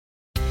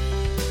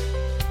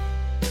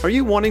Are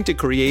you wanting to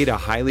create a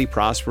highly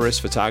prosperous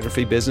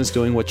photography business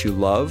doing what you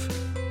love?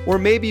 Or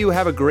maybe you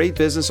have a great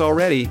business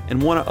already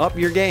and want to up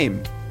your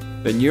game?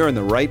 Then you're in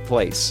the right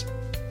place.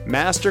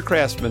 Master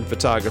craftsman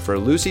photographer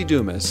Lucy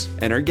Dumas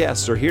and her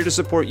guests are here to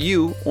support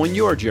you on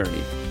your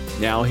journey.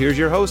 Now here's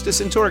your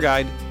hostess and tour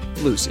guide,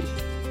 Lucy.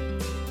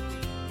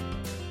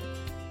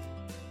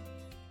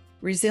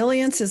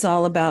 Resilience is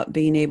all about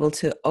being able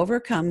to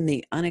overcome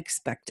the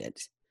unexpected.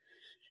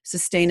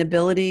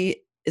 Sustainability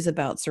is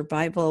about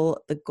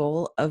survival. The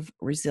goal of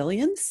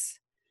resilience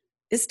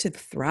is to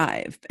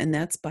thrive, and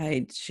that's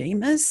by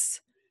Seamus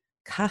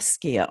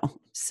Cascio.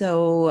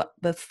 So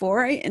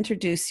before I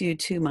introduce you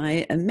to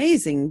my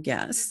amazing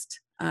guest,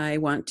 I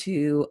want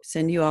to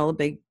send you all a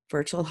big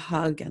virtual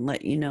hug and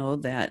let you know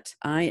that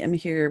I am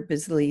here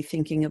busily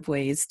thinking of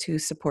ways to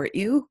support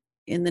you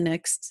in the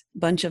next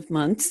bunch of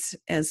months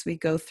as we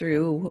go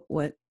through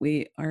what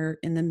we are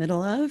in the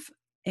middle of.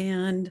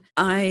 And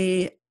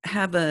I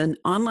have an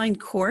online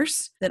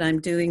course that I'm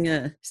doing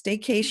a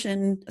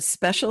staycation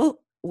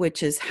special,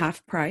 which is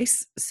half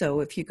price.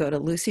 So if you go to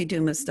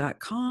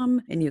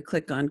lucydumas.com and you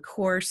click on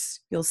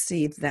course, you'll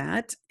see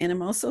that. And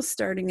I'm also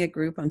starting a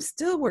group. I'm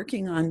still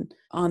working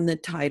on the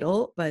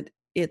title, but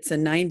it's a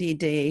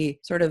 90-day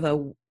sort of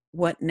a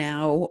what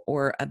now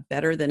or a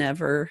better than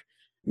ever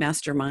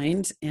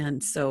mastermind.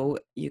 And so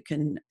you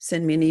can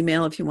send me an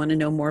email if you want to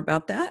know more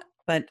about that.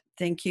 But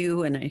thank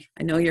you. And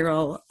I know you're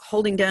all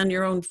holding down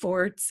your own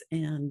forts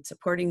and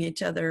supporting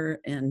each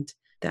other. And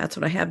that's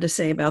what I have to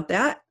say about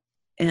that.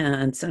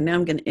 And so now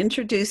I'm going to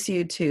introduce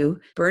you to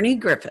Bernie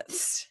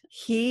Griffiths.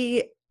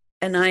 He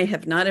and I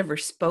have not ever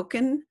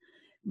spoken,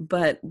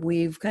 but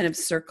we've kind of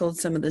circled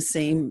some of the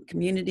same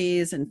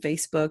communities and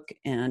Facebook,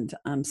 and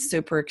I'm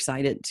super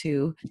excited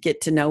to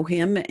get to know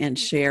him and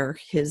share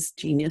his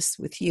genius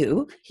with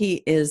you.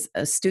 He is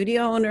a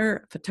studio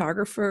owner,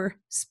 photographer,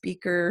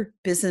 speaker,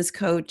 business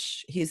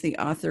coach. He's the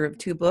author of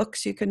 2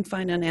 books you can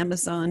find on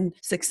Amazon,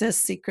 Success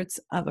Secrets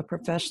of a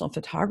Professional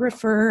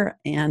Photographer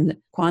and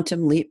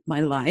Quantum Leap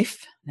My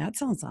Life. That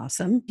sounds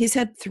awesome. He's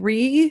had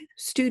 3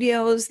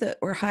 studios that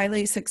were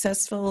highly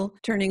successful,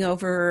 turning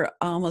over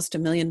almost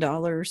 $1 million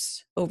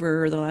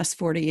over the last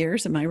 40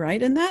 years. Am I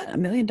right in that? $1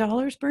 million,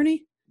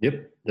 Bernie?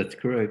 Yep, that's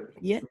correct.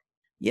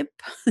 Yep.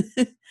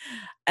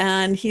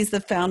 And he's the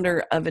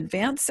founder of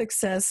Advanced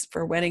Success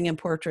for Wedding and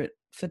Portrait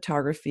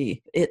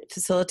Photography. It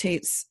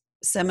facilitates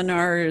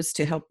seminars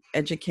to help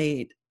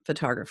educate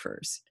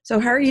photographers.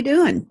 So how are you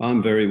doing?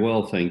 I'm very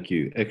well, thank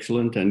you.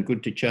 Excellent, and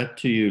good to chat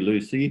to you,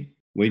 Lucy.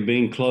 We've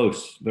been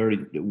close,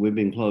 we've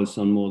been close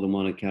on more than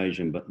one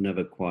occasion, but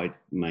never quite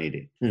made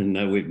it. And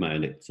now we've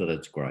made it, so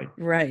that's great.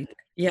 Right.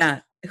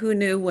 Yeah. Who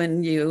knew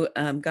when you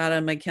got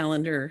on my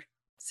calendar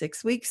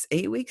 8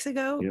 weeks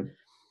ago, Yep.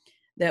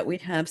 that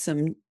we'd have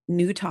some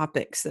new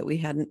topics that we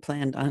hadn't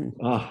planned on.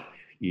 Ah,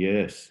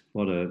 yes.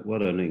 What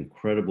an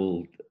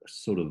incredible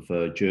sort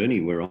of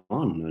journey we're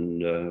on,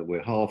 and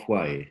we're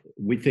halfway,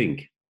 we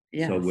think.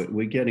 Yes. So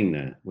we're getting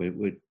there.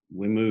 We're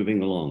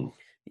moving along.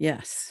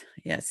 Yes.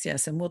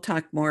 And we'll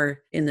talk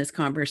more in this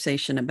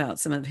conversation about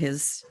some of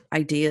his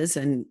ideas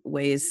and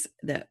ways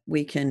that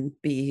we can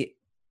be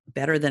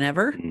better than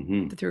ever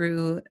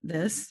through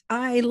this.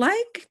 I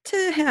like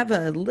to have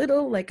a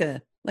little like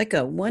a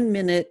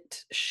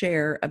 1-minute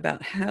share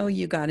about how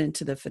you got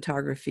into the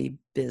photography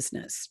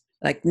business.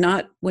 Like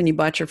not when you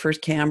bought your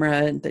first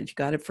camera and that you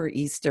got it for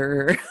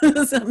Easter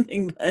or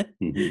something, but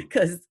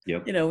because,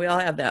 you know, we all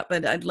have that.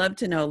 But I'd love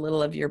to know a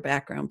little of your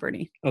background,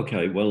 Bernie.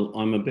 Okay, well,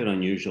 I'm a bit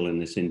unusual in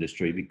this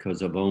industry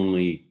because I've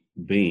only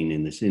been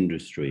in this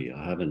industry.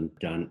 I haven't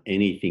done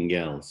anything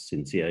else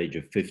since the age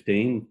of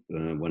 15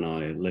 when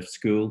I left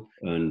school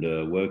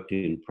and worked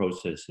in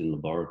processing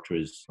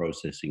laboratories,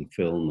 processing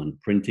film and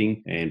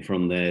printing. And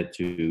from there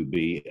to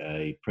be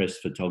a press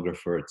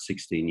photographer at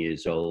 16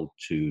 years old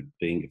to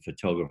being a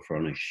photographer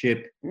on a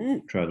ship,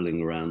 traveling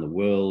around the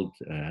world,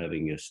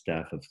 having a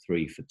staff of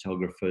 3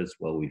 photographers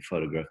while we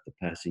photographed the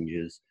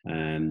passengers.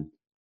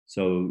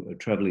 So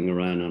traveling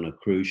around on a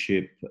cruise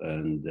ship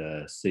and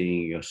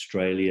seeing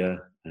Australia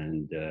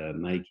and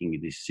making a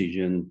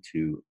decision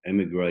to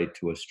emigrate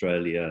to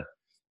Australia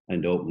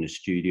and open a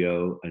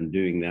studio, and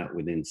doing that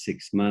within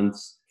 6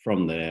 months.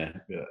 From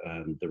there,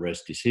 the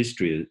rest is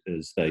history,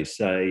 as they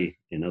say.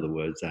 In other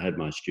words, I had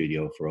my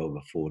studio for over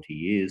 40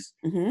 years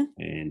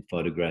and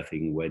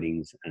photographing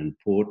weddings and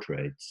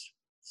portraits.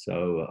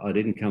 So I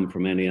didn't come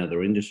from any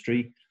other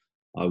industry.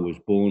 I was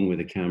born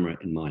with a camera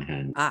in my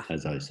hand,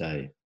 as I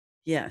say.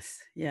 Yes.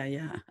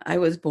 Yeah. I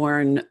was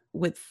born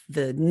with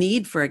the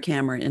need for a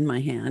camera in my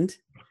hand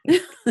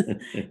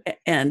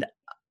and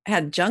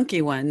had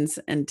junky ones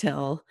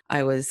until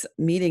I was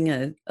meeting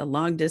a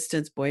long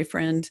distance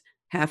boyfriend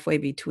halfway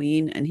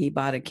between, and he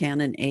bought a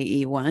Canon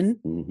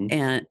AE1.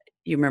 And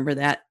you remember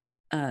that,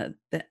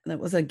 that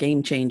was a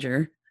game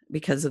changer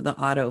because of the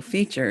auto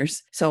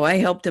features. So I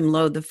helped him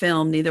load the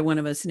film. Neither one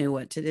of us knew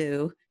what to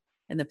do.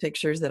 And the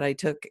pictures that I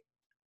took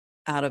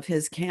out of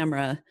his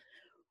camera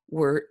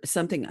were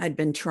something I'd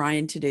been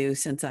trying to do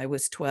since I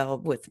was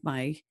 12 with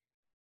my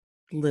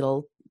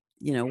little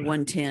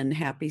 110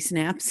 happy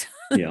snaps.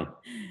 Yeah.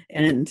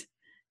 And,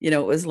 it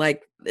was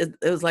like it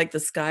was like the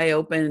sky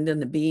opened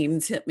and the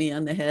beams hit me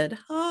on the head.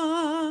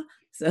 Ah.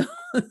 So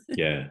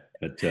Yeah.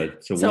 It's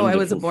a so I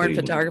was a wonderful born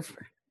feeling.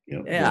 photographer.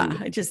 Yeah. Yeah, I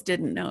Wonderful. just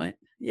didn't know it.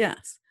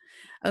 Yes.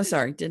 Oh,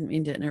 sorry, didn't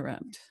mean to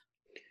interrupt.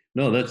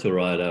 No, that's all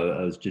right.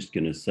 I was just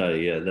going to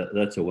say, yeah,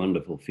 that's a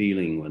wonderful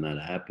feeling when that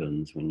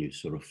happens, when you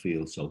sort of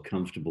feel so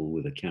comfortable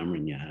with a camera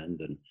in your hand.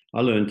 And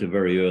I learned a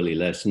very early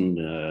lesson,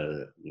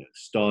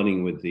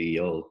 starting with the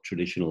old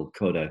traditional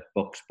Kodak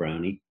box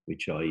brownie,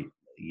 which I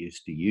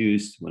used to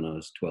use when I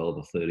was 12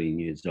 or 13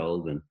 years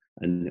old,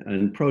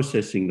 and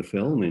processing the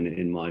film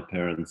in my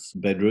parents'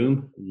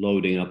 bedroom,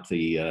 loading up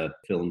the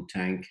film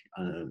tank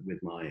with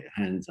my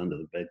hands under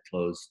the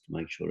bedclothes to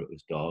make sure it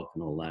was dark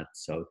and all that.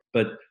 So,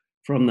 but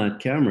from that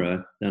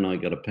camera, then I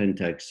got a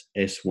Pentax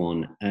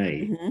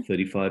S1A, Mhm.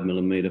 35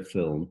 millimeter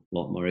film, a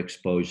lot more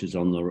exposures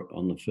on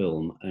the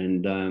film.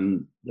 And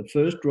the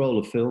first roll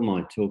of film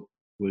I took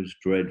was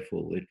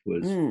dreadful. It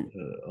was Mm.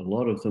 a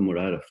lot of them were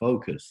out of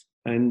focus,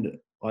 and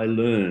I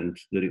learned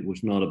that it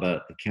was not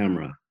about the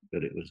camera,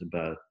 that it was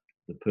about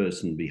the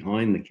person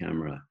behind the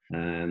camera.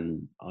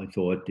 And I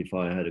thought if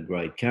I had a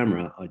great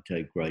camera, I'd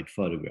take great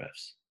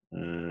photographs.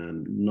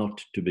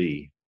 Not to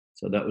be.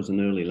 So that was an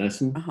early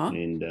lesson. Uh-huh.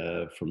 And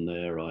from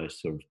there, I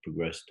sort of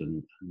progressed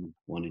and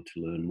wanted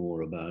to learn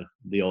more about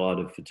the art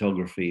of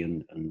photography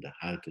and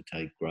how to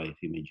take great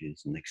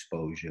images and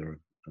exposure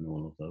and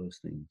all of those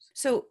things.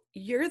 So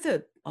you're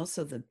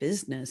also the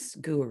business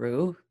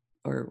guru,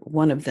 or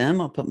one of them.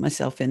 I'll put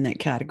myself in that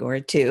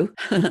category too.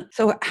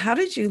 So how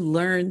did you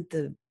learn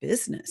the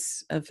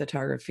business of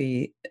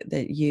photography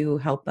that you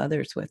help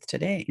others with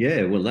today?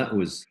 Yeah, well, that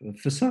was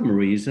for some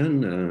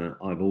reason.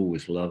 I've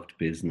always loved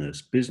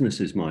business. Business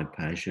is my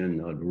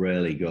passion. I'd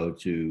rarely go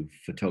to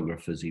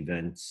photographers'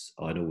 events.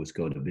 I'd always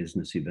go to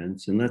business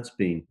events, and that's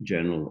been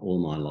general all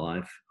my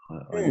life.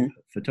 Mm.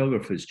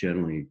 Photographers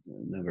generally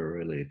never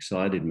really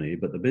excited me,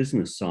 but the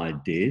business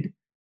side did.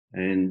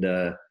 And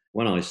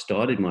when I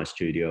started my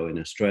studio in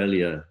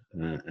Australia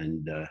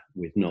and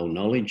with no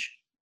knowledge,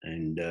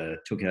 and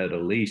took out a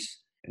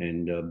lease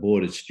and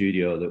bought a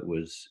studio that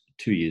was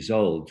 2 years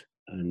old,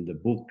 and the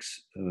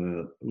books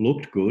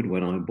looked good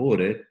when I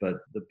bought it, but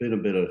there'd been a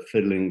bit of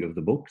fiddling of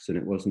the books and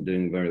it wasn't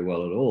doing very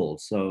well at all.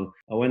 So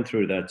I went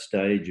through that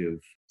stage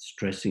of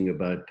stressing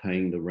about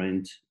paying the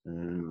rent.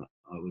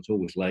 I was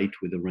always late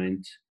with the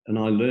rent. And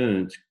I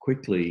learned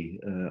quickly,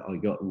 I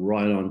got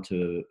right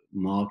onto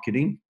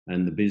marketing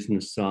and the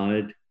business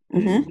side,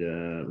 Mhm.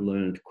 and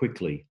learned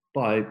quickly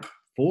by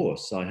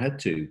force. I had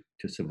to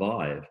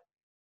survive.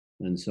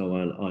 And so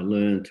I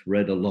learned,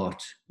 read a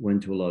lot,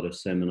 went to a lot of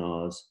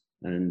seminars,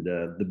 and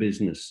the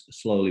business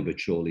slowly but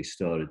surely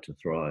started to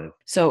thrive.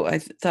 So I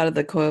thought of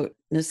the quote,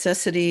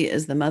 necessity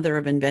is the mother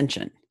of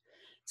invention.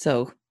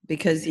 So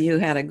because you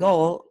had a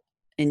goal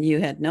and you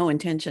had no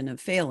intention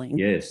of failing,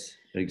 Yes,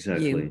 you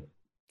exactly.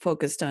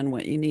 focused on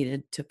what you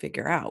needed to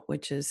figure out,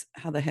 which is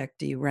how the heck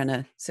do you run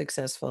a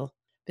successful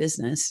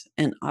business?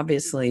 And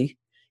obviously,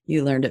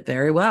 you learned it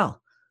very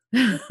well.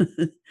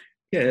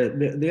 Yeah,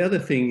 the other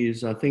thing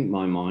is, I think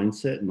my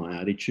mindset, my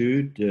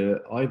attitude,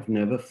 I've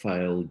never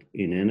failed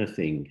in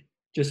anything.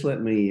 Just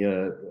let me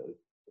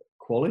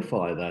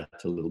qualify that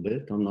a little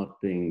bit. I'm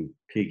not being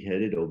pig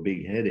headed or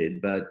big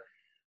headed, but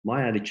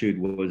my attitude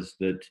was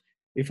that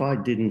if I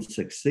didn't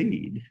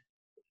succeed,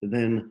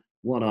 then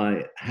what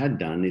I had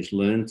done is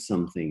learned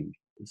something.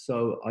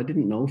 So I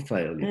didn't know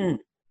failure.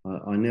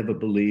 Mm, I never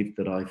believed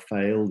that I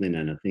failed in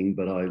anything,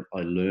 but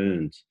I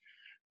learned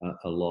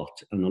a lot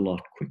and a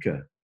lot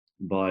quicker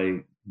by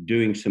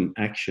doing some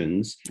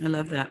actions I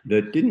love that.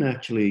 that didn't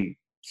actually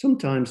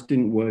sometimes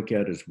didn't work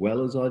out as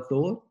well as I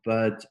thought,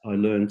 but I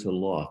learned a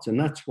lot. And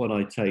that's what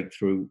I take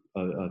through,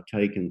 I've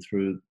taken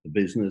through the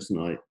business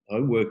and I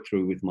work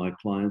through with my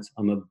clients.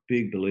 I'm a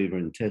big believer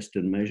in test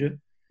and measure.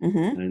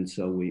 Mhm. And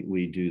so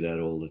we do that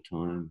all the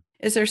time.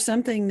 Is there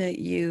something that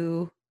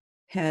you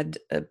had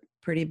a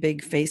pretty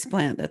big face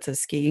plant? That's a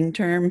skiing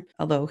term,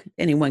 although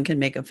anyone can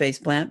make a face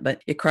plant,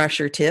 but you cross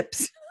your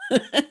tips.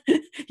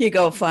 You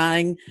go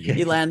flying, Yeah.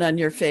 you land on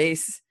your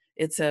face.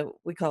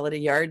 We call it a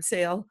yard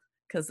sale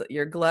because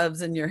your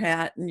gloves and your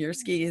hat and your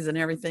skis and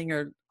everything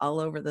are all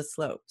over the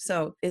slope.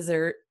 So, is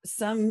there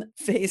some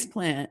face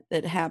plant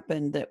that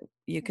happened that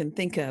you can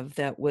think of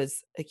that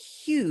was a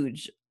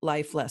huge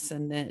life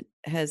lesson that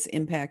has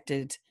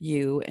impacted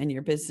you and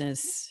your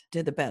business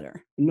to the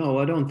better? No,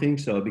 I don't think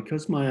so,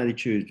 because my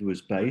attitude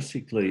was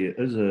basically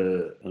as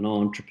an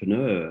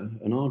entrepreneur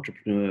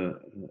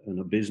and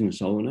a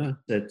business owner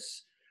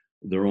sets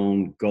their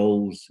own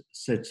goals,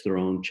 sets their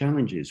own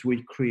challenges.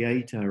 We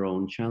create our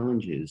own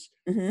challenges.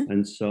 Mhm.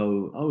 And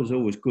so I was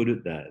always good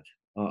at that.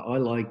 I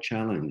like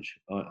challenge.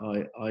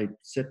 I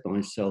set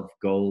myself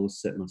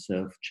goals, set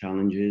myself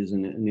challenges.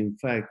 And in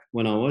fact,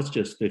 when I was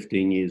just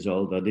 15 years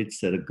old, I did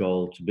set a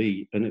goal to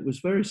be, and it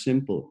was very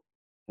simple.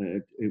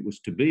 It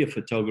was to be a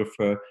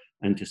photographer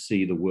and to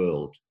see the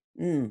world.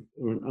 Mm.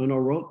 And I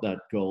wrote that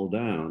goal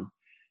down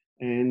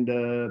and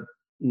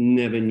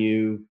never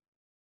knew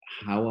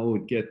how I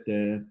would get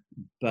there.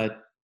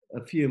 But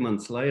a few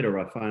months later,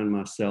 I found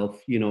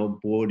myself,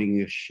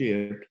 boarding a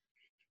ship,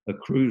 a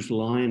cruise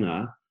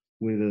liner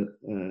with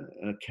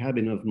a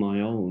cabin of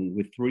my own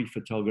with 3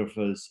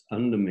 photographers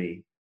under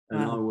me.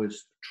 And I Wow.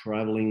 was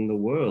traveling the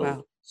world.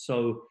 Wow.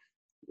 So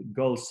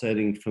goal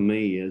setting for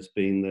me has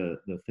been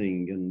the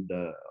thing. And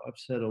I've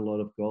set a lot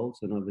of goals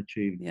and I've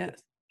achieved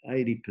Yes.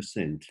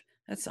 80%.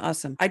 That's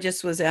awesome. I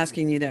just was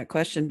asking you that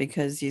question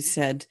because you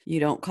said you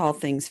don't call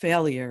things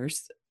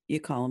failures, you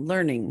call them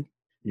learning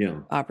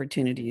Yeah.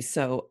 opportunities.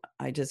 So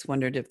I just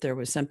wondered if there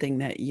was something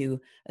that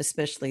you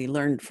especially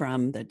learned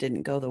from that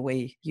didn't go the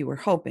way you were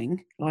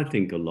hoping. I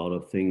think a lot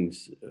of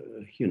things,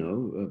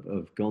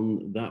 have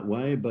gone that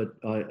way, but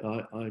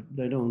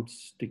they don't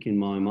stick in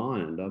my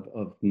mind.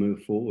 I've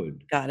moved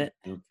forward. Got it.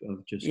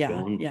 I've just Yeah,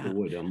 gone yeah.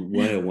 forward. I'm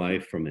way away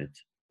from it.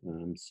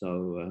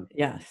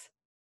 Yes.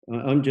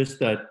 I'm just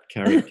that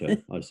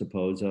character, I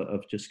suppose.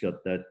 I've just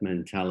got that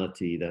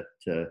mentality,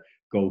 that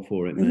go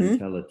for it Mhm.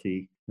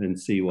 mentality, and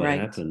see what Right.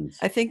 happens.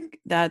 I think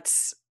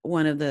that's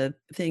one of the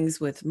things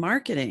with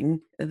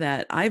marketing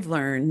that I've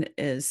learned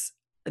is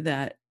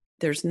that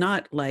there's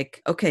not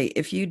like, okay,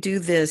 if you do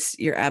this,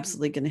 you're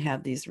absolutely going to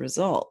have these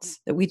results.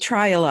 That we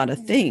try a lot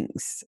of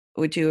things.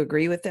 Would you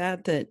agree with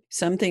that? That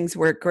some things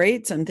work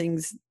great, some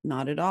things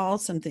not at all,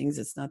 some things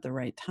it's not the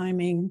right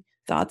timing.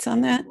 Thoughts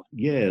on that?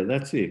 Yeah,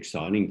 that's the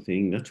exciting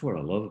thing. That's what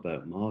I love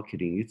about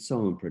marketing. It's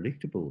so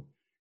unpredictable.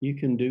 You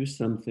can do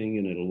something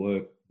and it'll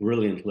work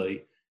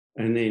brilliantly,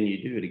 and then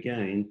you do it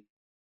again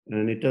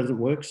and it doesn't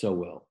work so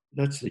well.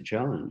 That's the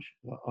challenge.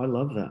 I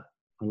love that.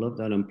 I love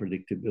that Yeah.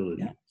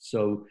 unpredictability.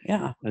 So,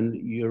 Yeah. and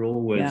you're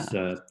always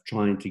Yeah.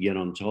 trying to get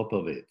on top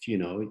of it.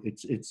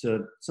 It's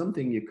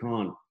something you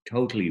can't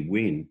totally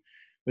win.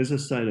 As I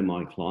say to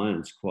my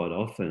clients quite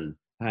often,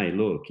 hey,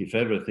 look, if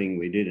everything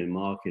we did in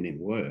marketing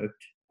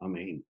worked, I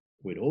mean,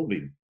 we'd all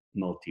be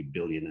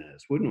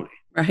multi-billionaires, wouldn't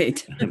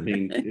Right. we? I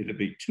mean, it'd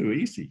be too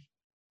easy.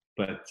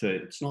 But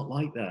it's not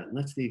like that, and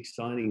that's the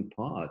exciting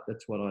part.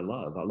 That's what I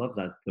love. I love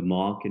that the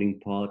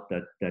marketing part,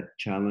 that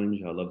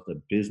challenge. I love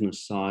the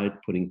business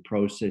side, putting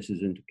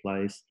processes into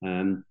place.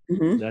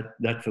 Mhm.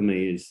 That for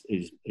me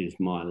is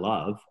my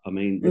love. I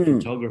mean, the Mm.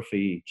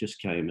 photography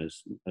just came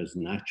as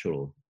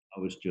natural.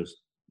 I was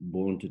just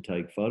born to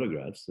take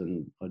photographs,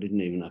 and I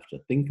didn't even have to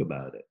think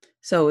about it.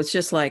 So it's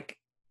just like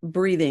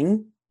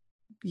breathing.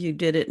 You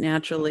did it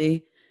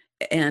naturally,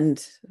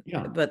 and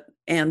Yeah,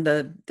 and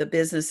the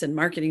business and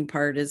marketing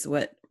part is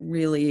what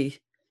really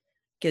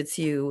gets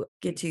you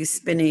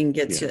spinning,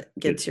 yeah, gets your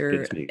gets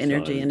me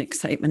energy excited. and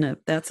excitement up.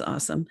 That's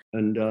awesome.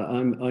 And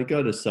I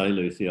got to say,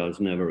 Lucy, I was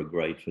never a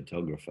great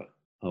photographer.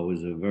 I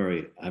was a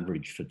very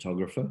average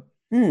photographer.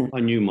 Mm. I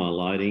knew my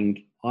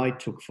lighting. I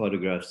took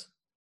photographs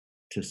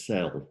to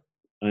sell,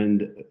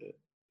 and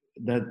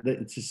that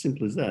it's as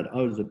simple as that.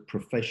 I was a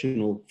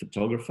professional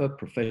photographer.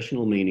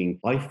 Professional meaning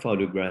I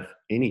photograph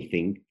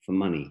anything for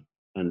money,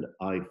 and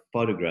I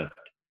photographed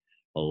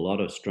a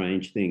lot of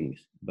strange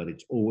things. But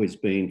it's always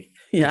been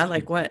Yeah,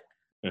 like what?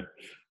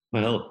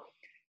 well,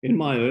 in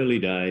my early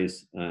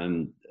days,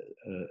 a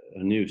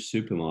new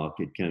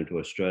supermarket came to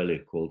Australia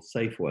called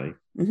Safeway,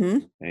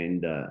 Mhm.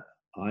 and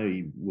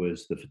I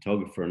was the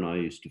photographer, and I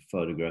used to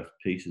photograph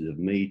pieces of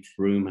meat,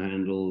 broom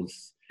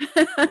handles.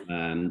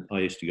 I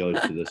used to go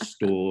to the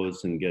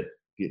stores and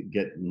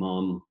get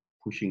mum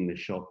pushing the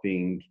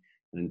shopping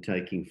and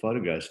taking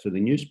photographs for the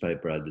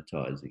newspaper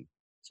advertising.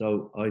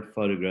 So I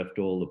photographed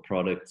all the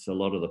products, a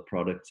lot of the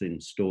products in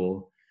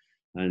store,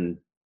 and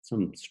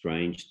some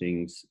strange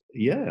things.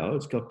 Yeah, I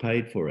always got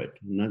paid for it,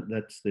 and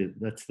that's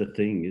the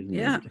thing, isn't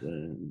Yeah, it?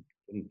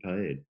 Getting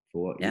paid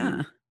for what yeah,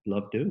 you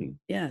love doing.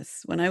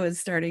 yes. When I was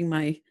starting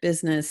my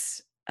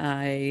business,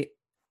 I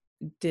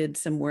did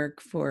some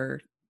work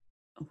for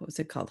what was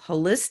it called?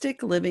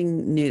 Holistic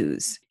Living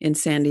News in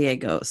San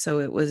Diego. So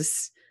it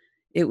was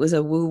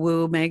a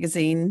woo-woo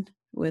magazine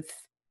with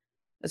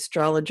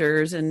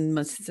astrologers and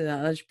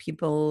massage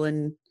people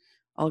and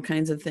all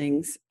kinds of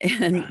things.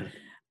 And Right.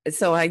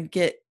 so I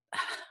get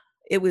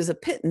it was a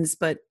pittance,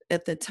 but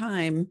at the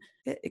time,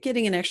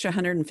 getting an extra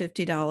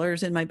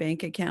 $150 in my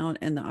bank account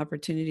and the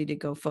opportunity to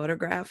go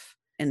photograph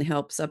and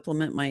help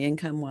supplement my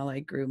income while I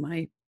grew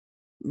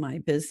my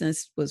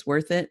business was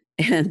worth it.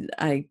 And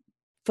I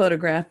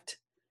photographed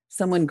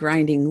someone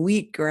grinding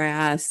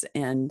wheatgrass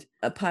and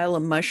a pile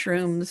of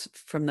mushrooms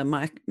from the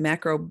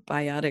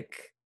macrobiotic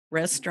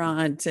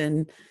restaurant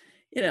and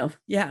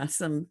yeah,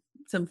 some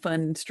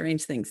fun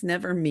strange things.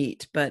 Never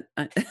meat, but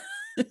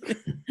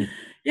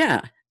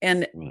yeah,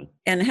 and Right.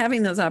 and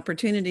having those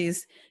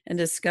opportunities and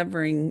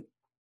discovering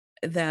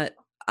that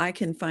I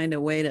can find a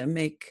way to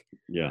make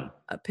Yeah.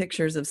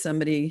 pictures of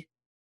somebody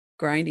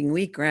grinding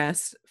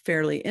wheatgrass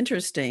fairly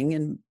interesting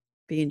and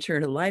being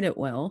sure to light it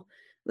well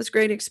was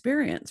great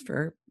experience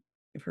for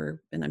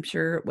and I'm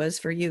sure it was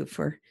for you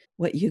for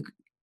what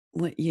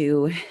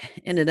you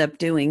ended up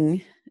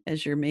doing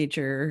as your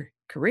major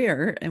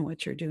career and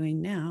what you're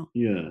doing now.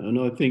 Yeah, and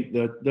I think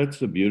that's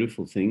the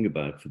beautiful thing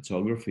about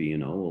photography,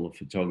 all the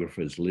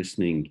photographers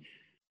listening,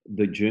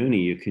 the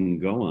journey you can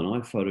go on.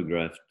 I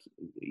photographed,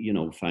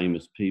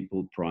 famous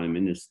people, prime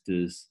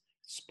ministers,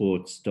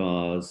 sports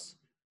stars,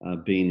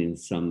 been in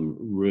some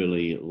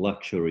really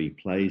luxury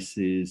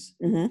places,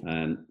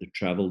 Mm-hmm.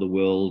 travel the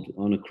world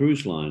on a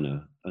cruise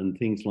liner and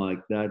things like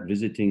that,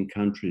 visiting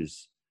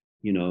countries,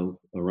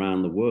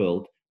 around the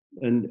world.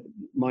 And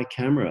my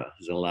camera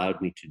has allowed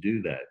me to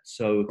do that.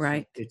 So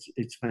Right.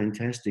 it's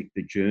fantastic,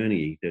 the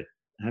journey that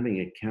having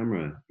a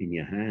camera in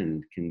your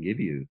hand can give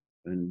you.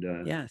 And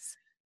Yes.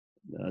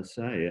 I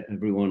say,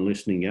 everyone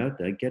listening out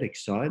there, get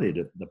excited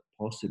at the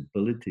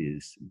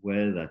possibilities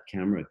where that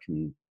camera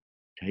can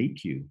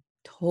take you.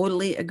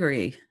 Totally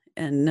agree.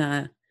 And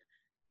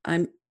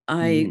I'm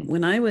Mm,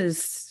 when I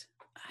was,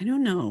 I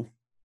don't know,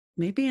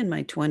 maybe in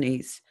my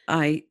 20s,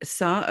 I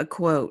saw a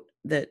quote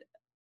that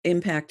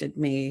impacted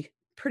me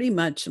pretty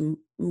much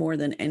more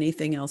than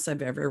anything else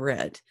I've ever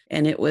read.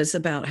 And it was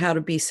about how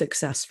to be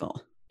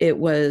successful. It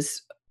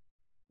was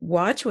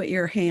watch what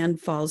your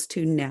hand falls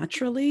to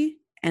naturally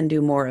and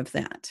do more of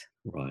that.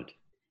 right.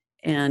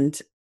 And,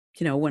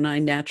 when I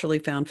naturally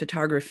found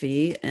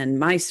photography and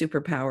my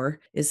superpower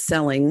is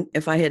selling,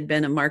 if I had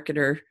been a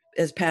marketer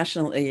as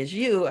passionately as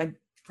you, I'd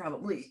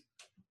probably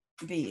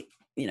be,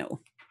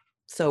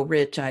 so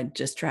rich I'd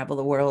just travel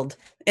the world.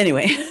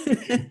 Anyway,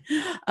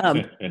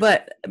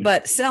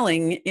 but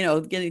selling,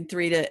 getting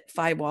 3 to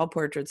 5 wall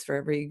portraits for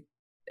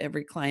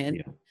every client,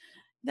 Yeah,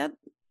 that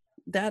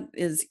that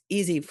is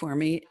easy for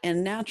me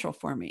and natural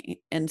for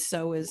me. And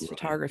so is right.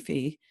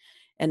 photography.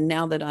 And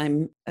now that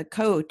I'm a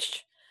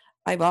coach,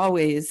 I've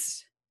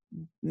always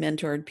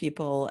mentored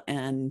people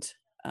and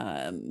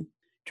um,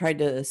 tried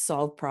to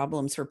solve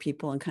problems for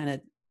people and kind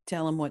of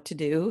tell them what to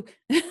do,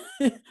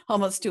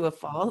 almost to a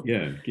fault.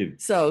 Yeah,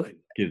 So,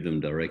 give them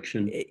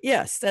direction.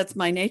 yes, that's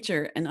my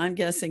nature. And I'm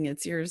guessing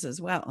it's yours as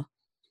well.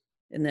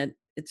 And that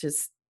it's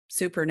just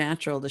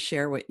supernatural to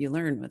share what you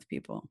learn with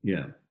people.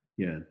 Yeah,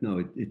 yeah.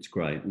 No, it's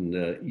great, and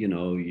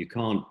you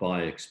can't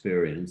buy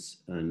experience,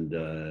 and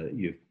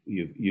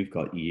you've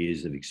got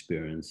years of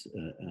experience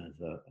as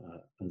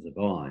have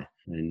I,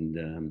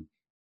 and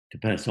to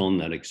pass on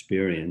that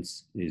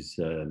experience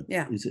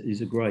Yeah.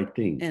 is a great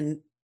thing.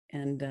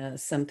 And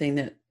something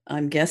that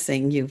I'm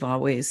guessing you've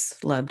always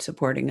loved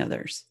supporting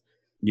others.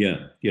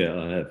 Yeah, yeah,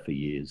 I have for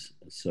years.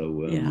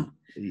 So Yeah.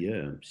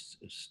 yeah,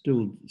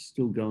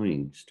 still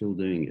going, still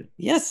doing it.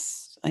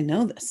 Yes, I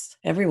know this.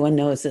 Everyone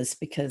knows this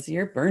because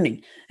you're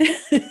burning.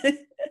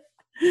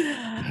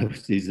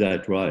 Is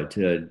that right?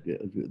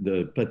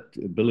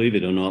 But believe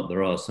it or not,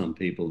 there are some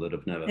people that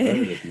have never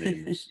heard of me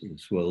in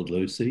this world,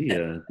 Lucy.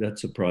 That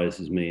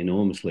surprises me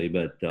enormously.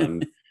 But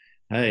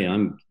hey,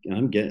 I'm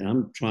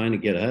trying to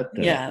get out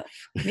there. Yeah,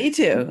 me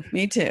too.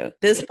 Me too.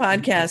 This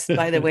podcast,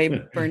 by the way,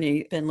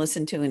 Bernie, been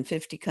listened to in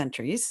 50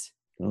 countries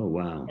Oh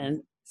wow,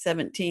 and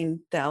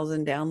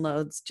 17,000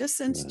 downloads just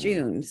since wow,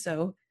 June.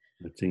 So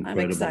that's I'm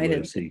incredible, excited.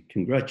 Lucy.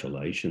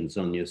 Congratulations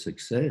on your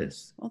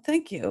success. Well,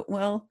 thank you.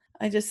 Well,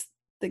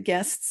 the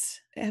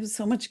guests have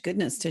so much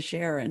goodness to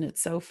share and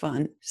it's so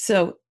fun.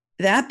 So,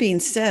 that being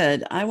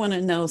said, I want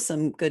to know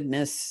some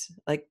goodness.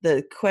 Like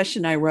the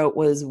question I wrote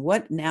was,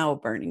 what now,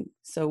 Bernie?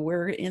 So,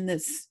 we're in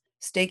this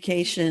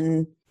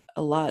staycation,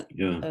 a lot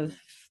Yeah. of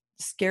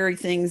scary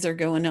things are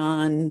going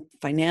on,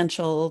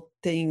 financial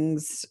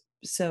things.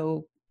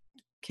 So,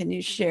 can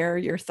you share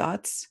your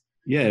thoughts?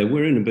 Yeah,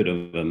 we're in a bit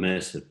of a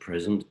mess at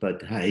present,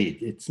 but hey,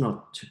 it's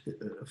not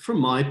from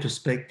my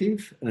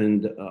perspective.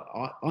 And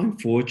I'm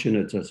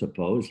fortunate, I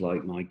suppose,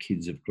 like my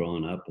kids have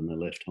grown up and they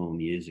left home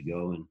years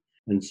ago.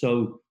 And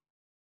so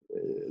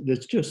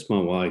there's just my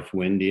wife,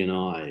 Wendy, and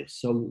I.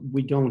 So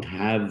we don't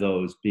have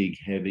those big,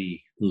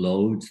 heavy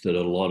loads that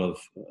a lot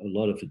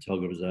of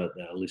photographers out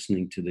there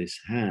listening to this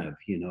have.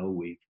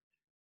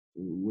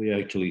 We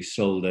actually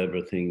sold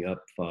everything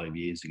up 5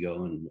 years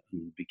ago and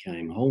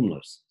became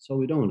homeless. So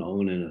we don't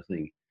own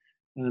anything.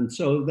 And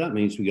so that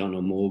means we got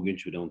no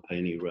mortgage, we don't pay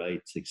any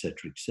rates,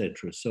 etc.,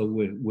 etc. So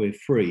we're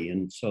free.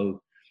 And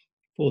so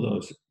for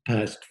those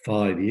past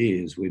 5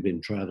 years, we've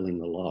been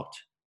traveling a lot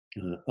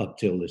up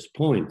till this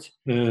point.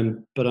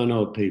 But I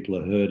know people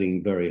are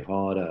hurting very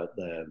hard out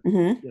there.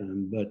 Hmm.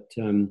 But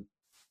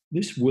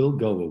this will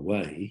go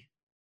away.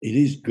 It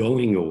is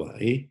going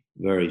away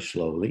very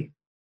slowly,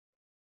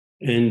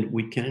 and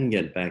we can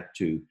get back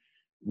to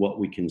what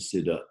we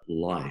consider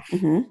life.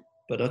 Hmm.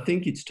 But I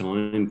think it's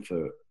time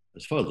for,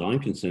 as far as I'm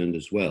concerned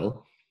as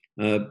well,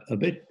 a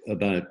bit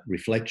about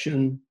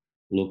reflection,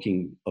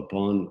 looking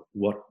upon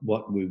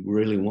what we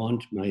really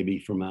want, maybe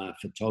from our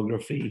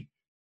photography,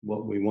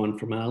 what we want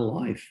from our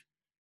life.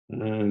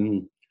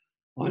 Um,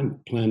 I'm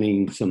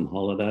planning some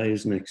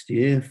holidays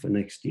for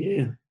next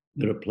year.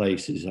 There are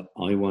places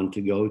I want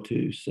to go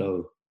to.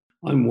 So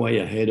I'm way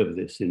ahead of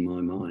this in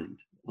my mind.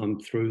 I'm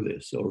through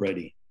this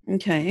already.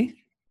 Okay.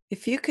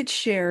 If you could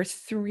share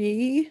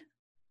 3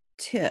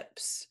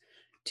 tips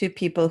to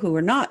people who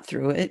are not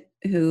through it,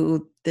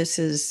 who this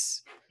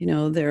is,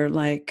 they're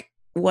like,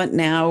 what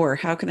now? Or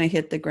how can I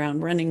hit the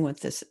ground running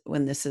with this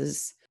when this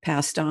is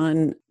passed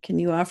on? Can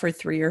you offer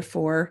 3 or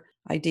 4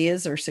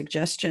 ideas or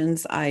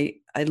suggestions? I'm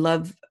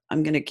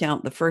going to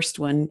count the first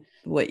one,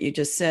 what you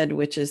just said,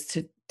 which is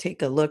to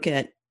take a look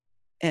at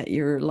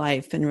your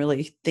life and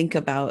really think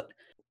about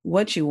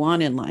what you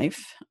want in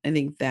life. I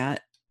think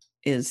that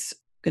is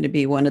going to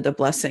be one of the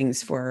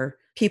blessings for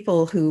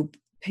people who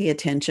pay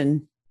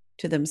attention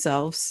to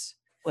themselves,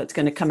 what's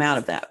going to come out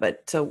of that.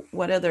 But so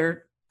what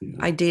other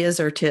ideas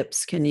or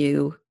tips can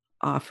you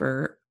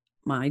offer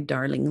my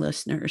darling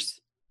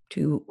listeners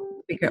to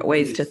figure out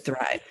ways to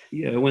thrive?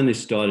 Yeah, when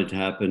this started to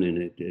happen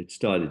and it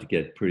started to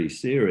get pretty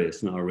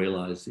serious, and I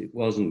realized it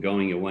wasn't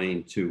going away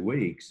in 2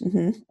 weeks,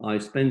 I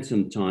spent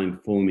some time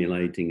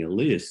formulating a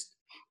list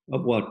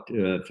of what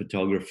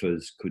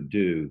photographers could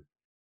do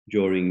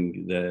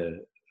during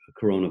the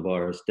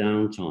coronavirus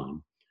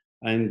downtime.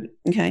 And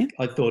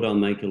I thought I'll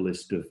make a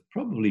list of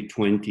probably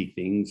 20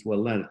 things.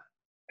 Well, that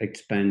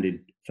expanded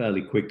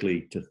fairly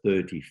quickly to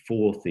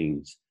 34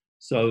 things.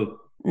 So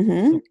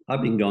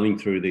I've been going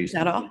through these. Is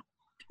that all?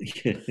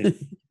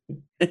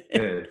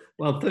 Yeah.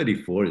 Well,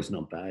 34 is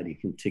not bad. You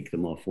can tick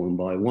them off one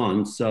by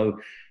one. So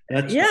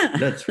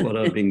that's what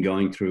I've been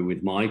going through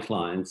with my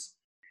clients.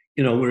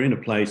 You know, we're in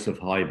a place of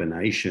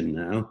hibernation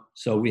now,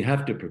 so we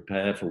have to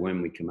prepare for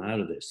when we come out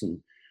of this. And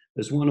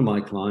as one of my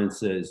clients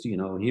says, you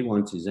know, he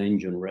wants his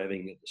engine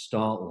revving at the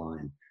start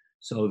line.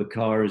 So the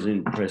car is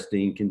in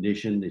pristine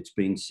condition. It's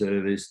been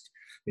serviced.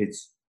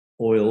 It's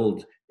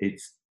oiled.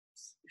 It's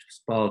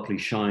sparkly,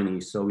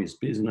 shiny. So his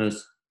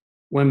business,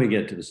 when we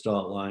get to the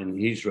start line,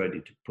 he's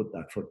ready to put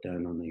that foot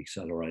down on the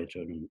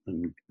accelerator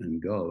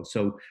and go.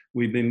 So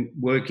we've been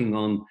working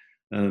on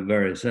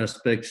various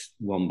aspects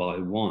one by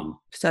one.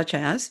 Such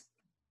as?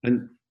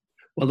 And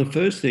well, the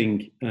first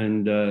thing,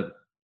 and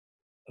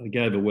I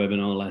gave a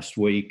webinar last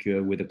week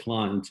with a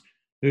client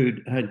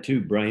who'd had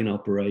 2 brain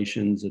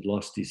operations, had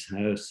lost his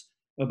house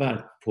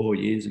about 4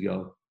 years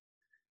ago.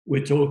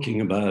 We're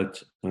talking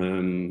about,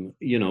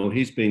 you know,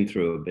 he's been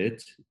through a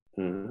bit.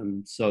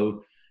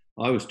 So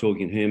I was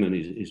talking to him, and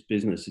his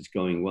business is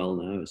going well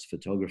now, his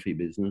photography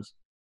business.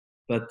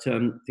 But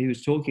he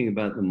was talking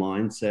about the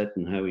mindset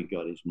and how he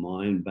got his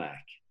mind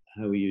back,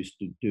 how he used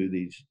to do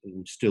these,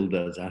 and still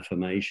does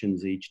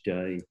affirmations each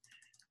day,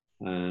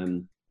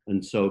 and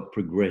so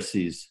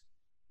progresses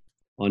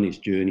on his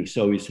journey.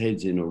 So his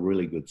head's in a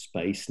really good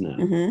space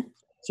now.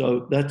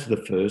 So that's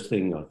the first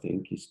thing, I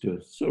think, is to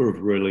sort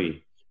of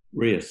really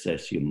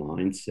reassess your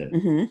mindset.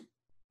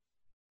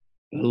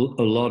 A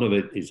lot of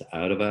it is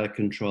out of our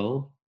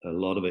control. A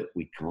lot of it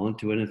we can't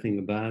do anything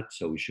about,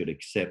 so we should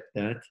accept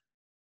that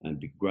and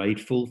be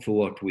grateful for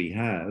what we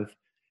have,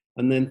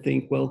 and then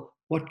think, well,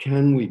 what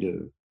can we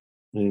do?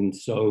 And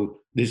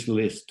so this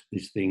list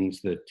is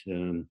things that,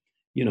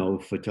 you know,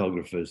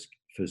 photographers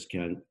first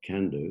can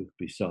do,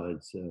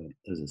 besides,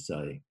 as I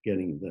say,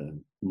 getting the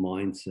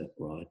mindset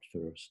right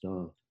for a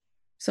start.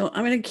 So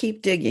I'm going to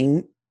keep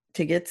digging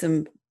to get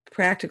some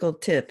practical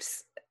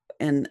tips.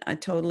 And I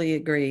totally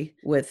agree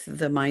with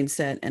the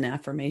mindset and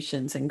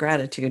affirmations and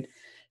gratitude.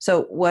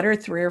 So what are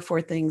 3 or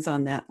 4 things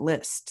on that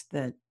list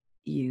that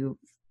you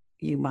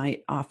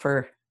might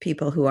offer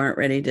people who aren't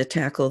ready to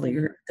tackle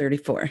the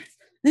 34?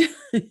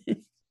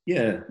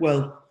 Yeah,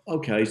 well,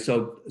 okay.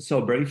 So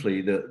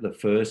briefly, the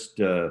first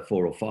 4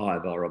 or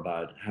 5 are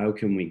about how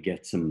can we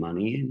get some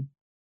money in?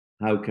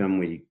 How can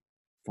we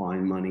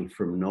find money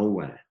from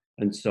nowhere?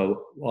 And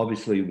so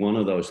obviously one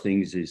of those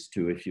things is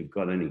to, if you've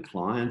got any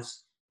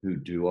clients who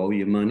do owe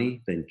you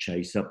money, then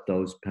chase up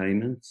those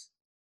payments.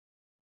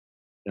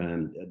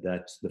 And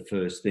that's the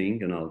first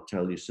thing. And I'll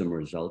tell you some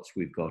results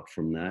we've got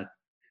from that.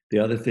 The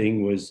other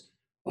thing was,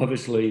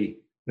 obviously,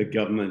 the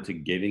government are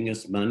giving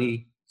us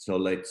money. So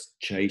let's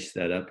chase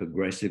that up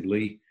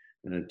aggressively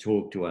and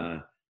talk to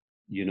our,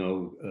 you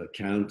know,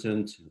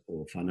 accountant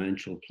or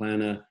financial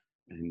planner,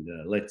 and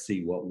let's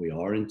see what we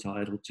are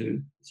entitled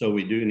to. So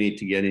we do need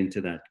to get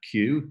into that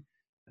queue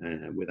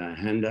with our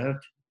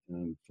handout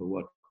for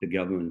what the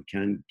government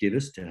can give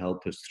us to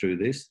help us through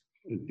this.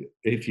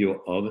 If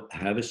you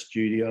have a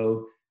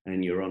studio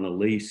and you're on a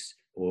lease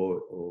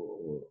or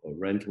a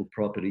rental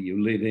property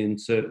you live in,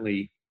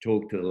 certainly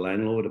talk to the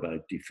landlord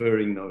about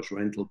deferring those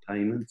rental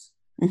payments.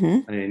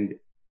 And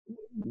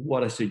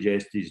what I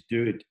suggest is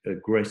do it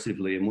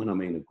aggressively. And when I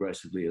mean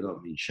aggressively, I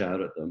don't mean shout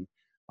at them.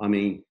 I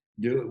mean,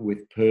 do it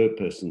with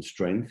purpose and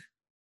strength.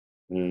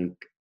 And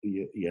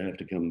you have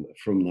to come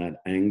from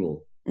that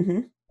angle.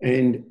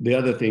 And the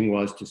other thing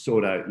was to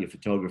sort out your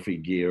photography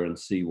gear and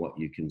see what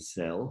you can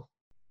sell.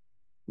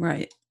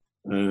 Right.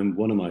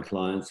 One of my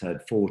clients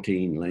had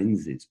 14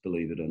 lenses,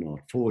 believe it or not,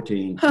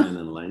 14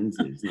 Canon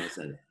lenses. And I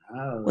said,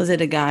 oh. Was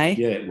it a guy?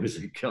 Yeah, it was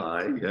a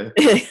guy. Yeah.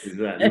 Is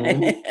that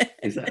normal?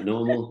 Is that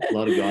normal? A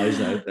lot of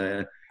guys out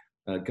there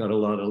got a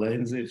lot of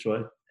lenses,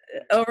 right?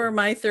 Over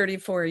my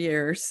 38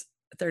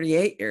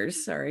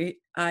 years, sorry,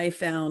 I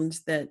found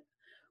that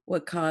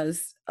what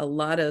caused a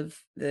lot of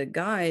the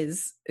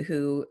guys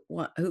who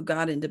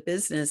got into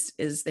business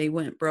is they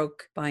went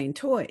broke buying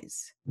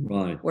toys.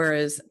 Right.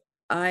 Whereas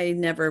I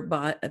never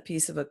bought a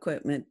piece of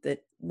equipment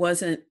that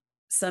wasn't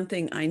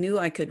something I knew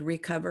I could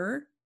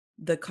recover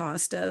the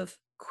cost of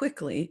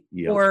quickly,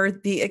 or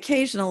the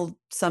occasional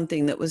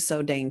something that was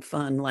so dang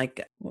fun,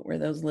 like what were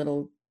those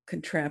little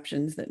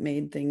contraptions that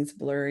made things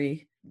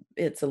blurry?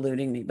 It's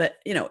eluding me, but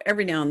you know,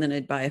 every now and then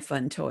I'd buy a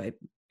fun toy.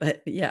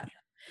 But yeah.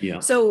 Yeah.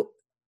 So,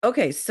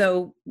 okay,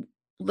 so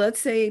let's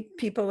say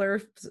people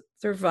are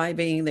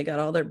surviving, they got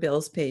all their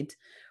bills paid.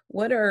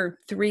 What are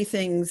three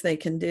things they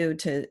can do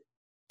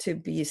to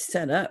be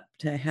set up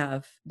to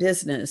have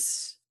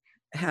business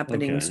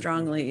happening Okay.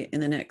 strongly in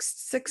the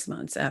next 6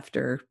 months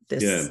after Yeah.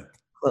 this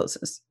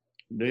closes?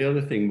 The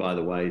other thing, by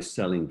the way, is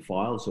selling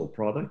files or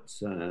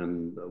products.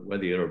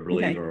 Whether you're a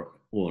Okay. believer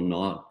or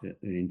not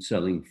in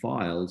selling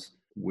files,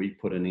 we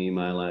put an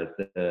email out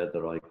there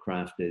that I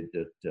crafted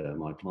that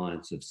my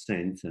clients have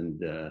sent,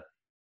 and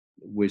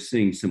we're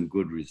seeing some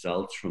good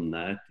results from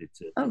that.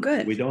 Oh, We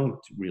good. don't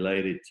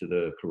relate it to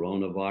the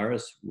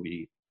coronavirus.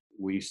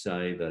 We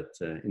say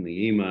that in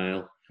the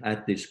email,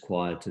 at this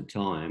quieter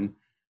time,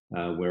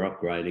 we're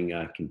upgrading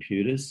our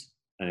computers,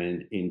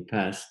 and in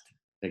past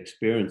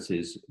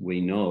experiences, we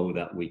know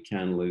that we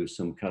can lose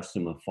some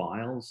customer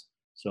files.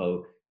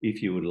 So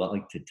if you would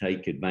like to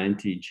take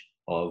advantage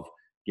of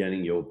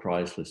getting your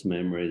priceless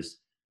memories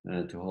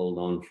to hold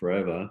on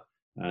forever,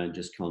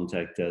 just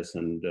contact us,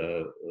 and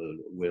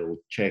we'll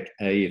check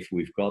A, if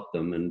we've got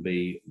them, and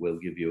B, we'll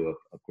give you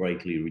a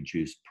greatly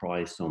reduced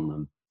price on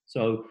them.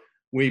 So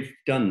we've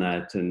done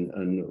that,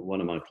 and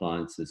one of my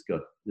clients has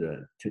got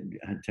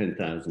had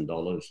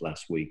 $10,000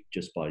 last week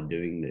just by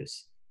doing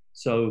this.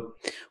 So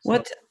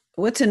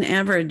What's an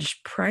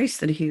average price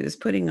that he was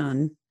putting on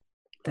them?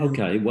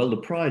 okay, well, the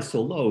price,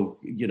 although,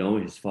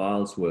 his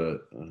files were,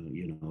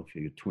 if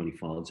you had 20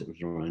 files, it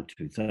was around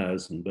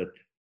 2,000. But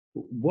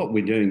what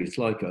we're doing is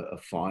like a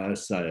fire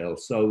sale.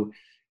 So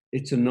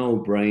it's a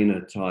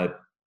no-brainer type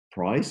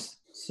price.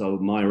 So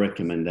my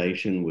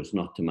recommendation was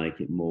not to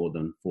make it more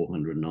than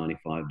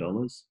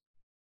 $495.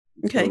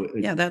 Okay. So,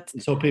 Yeah,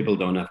 that's so people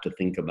don't have to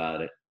think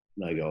about it.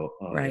 They go,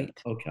 oh, yeah,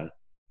 right. okay.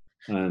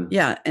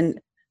 Yeah, and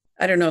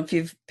I don't know if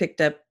you've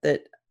picked up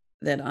that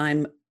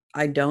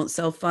I don't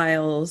sell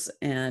files,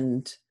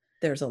 and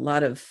there's a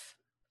lot of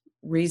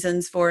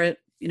reasons for it.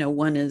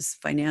 One is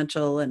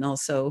financial, and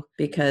also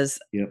Yep,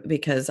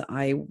 because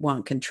I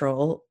want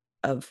control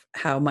of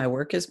how my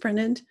work is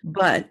printed.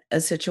 But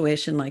a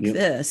situation like yep,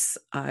 this,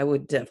 I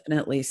would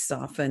definitely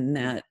soften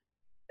that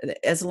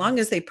as long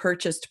as they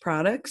purchased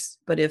products.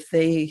 But if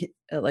they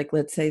like,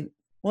 let's say,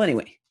 well,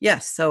 anyway,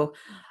 yes. So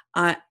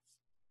I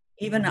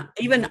even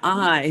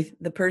I,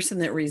 the person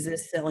that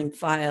resists selling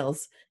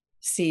files,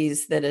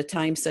 sees that a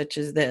time such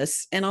as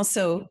this, and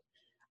also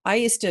I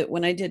used to,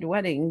 when I did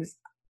weddings,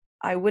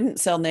 I wouldn't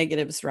sell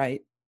negatives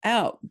right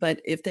out,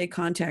 but if they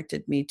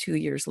contacted me 2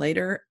 years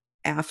later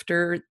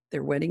after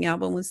their wedding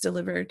album was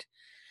delivered,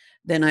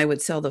 then I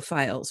would sell the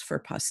files for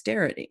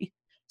posterity.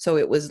 So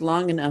it was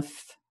long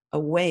enough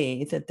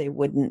away that they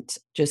wouldn't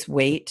just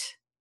wait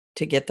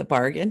to get the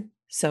bargain.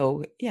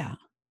 So, yeah,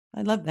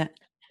 I love that.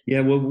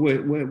 yeah. Well,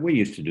 we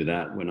used to do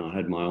that when I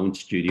had my own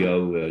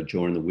studio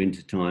during the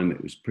winter time.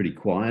 It was pretty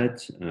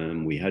quiet.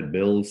 We had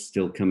bills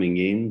still coming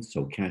in,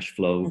 so cash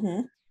flow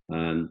Mhm.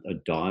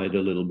 died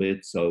a little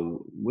bit.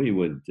 So we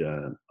would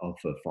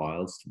offer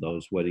files to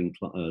those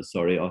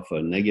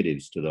offer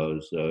negatives to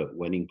those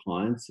wedding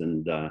clients.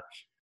 And I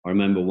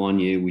remember one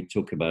year we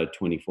took about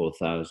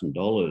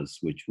 $24,000,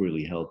 which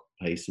really helped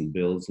pay some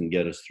bills and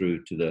get us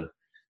through to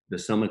the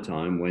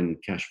summertime when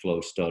cash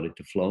flow started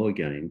to flow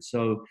again.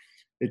 So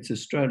it's a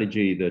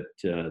strategy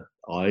that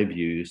I've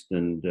used,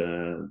 and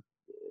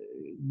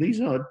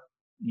these are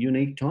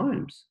unique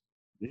times.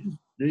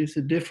 These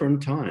are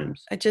different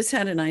times. I just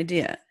had an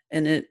idea.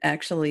 And it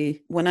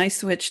actually, when I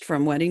switched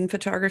from wedding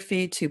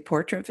photography to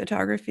portrait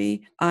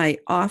photography, I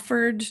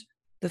offered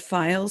the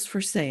files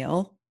for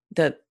sale,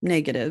 the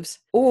negatives,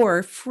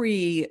 or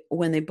free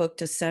when they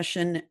booked a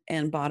session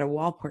and bought a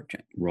wall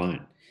portrait.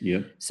 Right.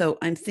 Yep. So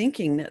I'm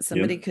thinking that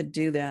somebody Yep. could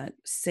do that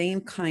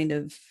same kind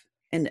of,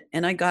 and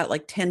I got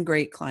like 10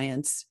 great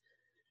clients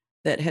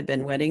that had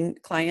been wedding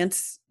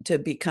clients to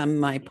become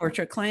my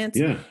portrait clients.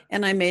 Yeah.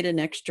 And I made an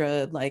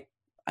extra, like,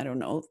 I don't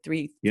know,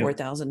 three, Yep.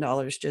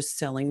 $4,000 just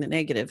selling the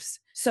negatives.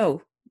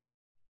 So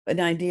an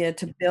idea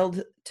to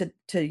build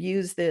to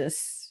use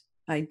this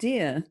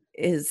idea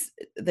is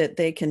that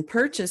they can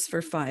purchase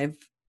for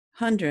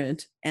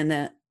 500, and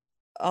that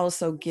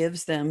also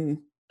gives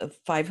them a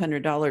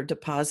 $500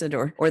 deposit,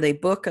 or they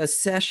book a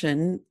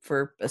session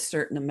for a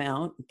certain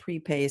amount,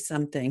 prepay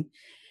something,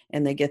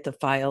 and they get the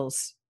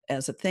files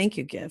as a thank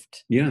you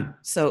gift. Yeah.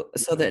 So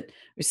that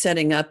we're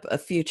setting up a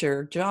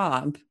future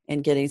job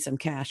and getting some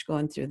cash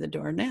going through the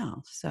door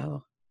now.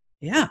 So,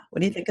 yeah,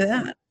 what do you think of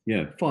that?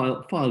 Yeah.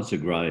 Files are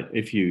great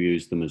if you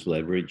use them as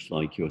leverage,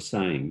 like you're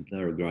saying.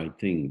 They're a great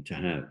thing to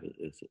have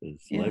as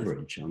Yeah.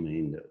 leverage. I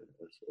mean,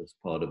 as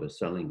part of a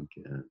selling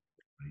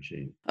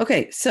regime.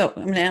 Okay, so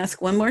I'm going to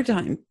ask one more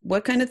time.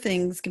 What kind of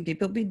things can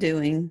people be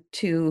doing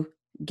to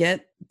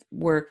get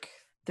work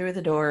through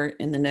the door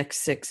in the next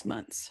 6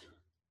 months?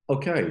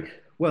 Okay.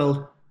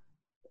 Well,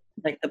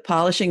 Like the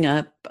polishing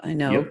up, I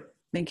know, yep.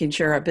 making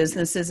sure our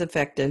business is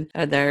effective.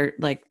 Are there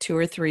like two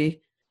or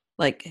three,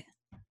 like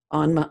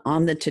on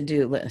the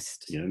to-do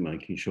list?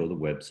 Making sure the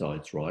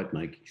website's right,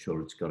 making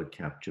sure it's got a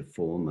capture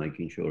form,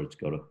 making sure it's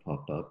got a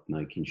pop-up,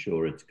 making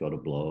sure it's got a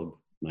blog,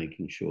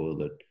 making sure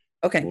that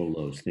Okay, all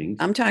those things.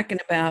 I'm talking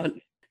about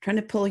trying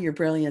to pull your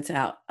brilliance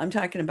out. I'm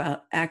talking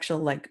about actual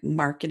like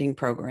marketing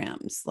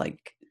programs,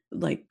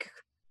 like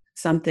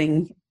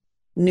something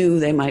new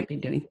they might be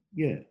doing.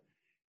 Yeah.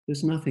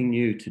 There's nothing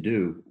new to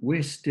do.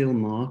 We're still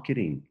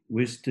marketing.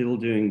 We're still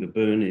doing the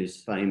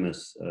Bernie's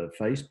famous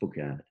Facebook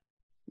ad.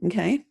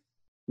 Okay.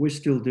 We're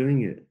still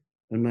doing it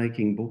and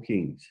making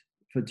bookings.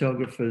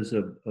 Photographers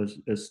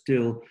are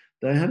still,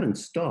 they haven't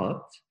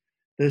stopped.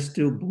 They're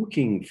still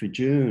booking for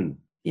June.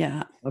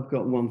 Yeah. I've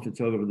got one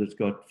photographer that's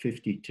got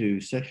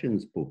 52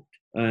 sessions booked.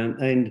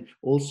 And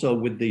also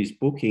with these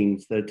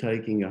bookings, they're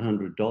taking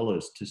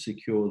 $100 to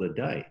secure the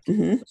date.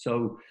 Mm-hmm.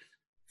 So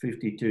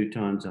 52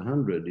 times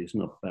 100 is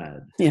not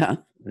bad. Yeah.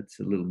 That's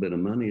a little bit of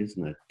money,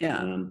 isn't it?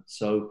 Yeah.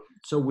 So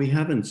we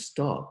haven't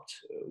stopped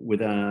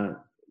with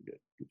our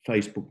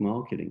Facebook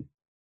marketing.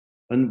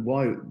 And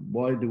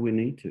why do we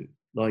need to?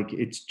 Like,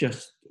 it's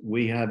just,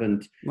 we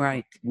haven't,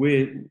 Right.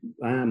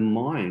 our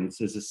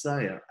minds, as I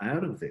say, are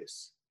out of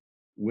this.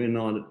 We're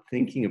not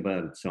thinking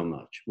about it so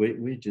much.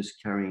 We're just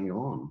carrying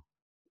on.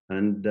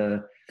 And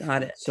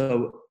Got it.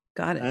 so,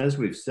 Got it. as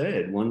we've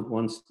said,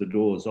 once the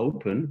doors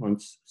open,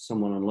 once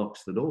someone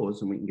unlocks the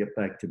doors and we can get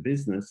back to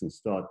business and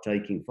start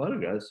taking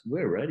photographs,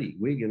 we're ready.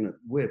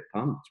 We're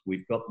pumped.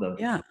 We've got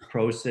the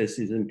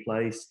processes in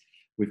place.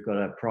 We've got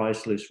our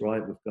price list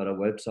right. We've got our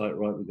website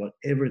right. We've got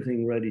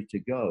everything ready to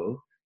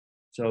go.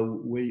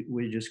 So we're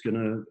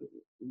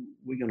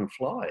gonna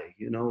fly.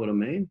 You know what I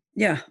mean?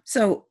 Yeah.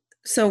 So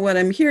what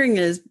I'm hearing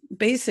is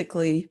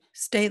basically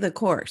stay the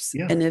course.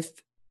 Yeah. And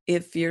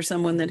if you're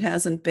someone that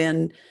hasn't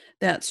been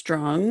that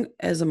strong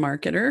as a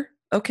marketer,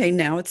 okay,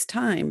 now it's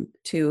time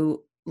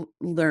to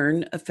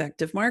learn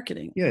effective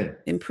marketing. Yeah.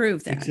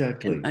 Improve that.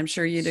 Exactly. And I'm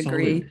sure you'd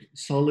agree.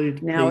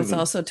 Solid. Now it's proven.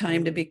 also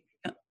time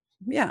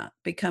to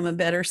become a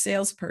better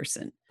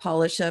salesperson.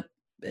 Polish up,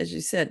 as you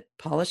said,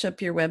 polish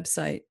up your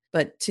website,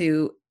 but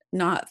to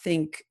not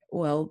think,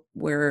 well,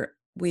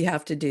 we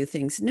have to do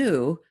things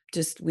new,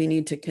 just we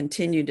need to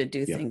continue to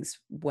do things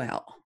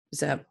well.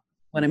 Is that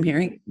what I'm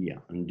hearing? Yeah,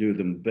 and do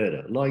them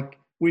better. Like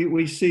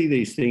we see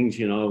these things,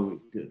 you know,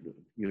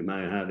 you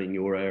may have in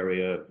your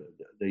area,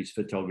 these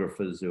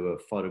photographers who are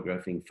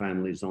photographing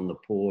families on the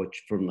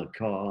porch from the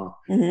car.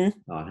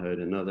 Mm-hmm. I heard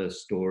another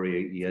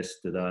story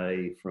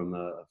yesterday from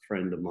a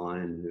friend of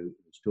mine who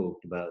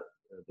talked about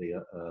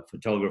the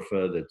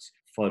photographer that's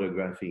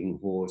photographing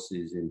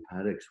horses in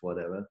paddocks,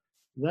 whatever.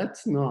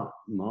 That's not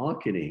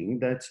marketing.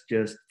 That's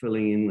just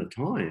filling in the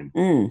time.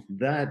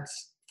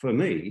 That's, for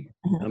me,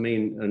 I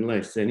mean,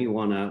 unless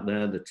anyone out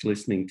there that's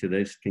listening to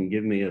this can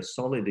give me a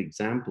solid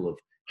example of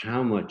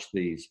how much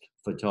these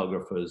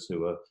photographers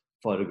who are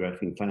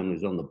photographing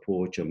families on the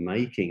porch are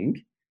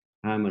making,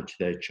 how much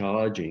they're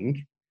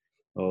charging,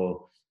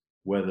 or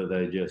whether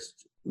they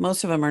just...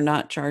 Most of them are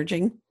not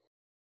charging.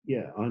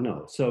 Yeah, I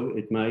know. So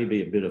it may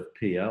be a bit of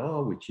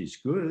PR, which is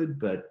good,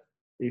 but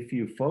if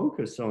you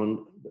focus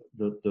on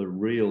the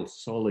real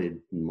solid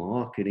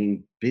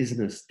marketing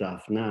business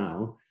stuff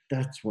now,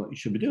 that's what you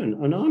should be doing.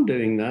 And I'm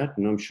doing that,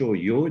 and I'm sure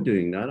you're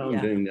doing that. I'm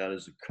doing that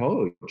as a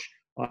coach.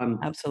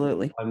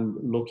 Absolutely. I'm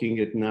looking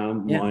at now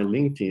my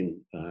LinkedIn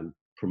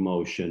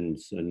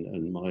promotions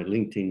and my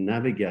LinkedIn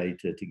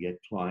navigator to get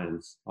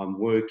clients. I'm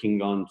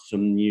working on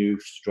some new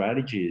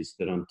strategies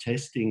that I'm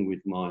testing with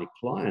my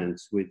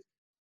clients with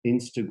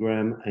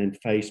Instagram and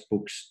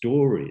Facebook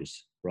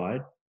stories,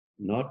 right?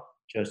 Not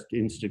just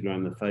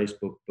Instagram and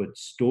Facebook, but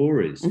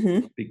stories,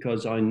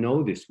 because I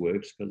know this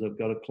works because I've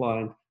got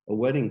a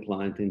wedding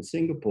client in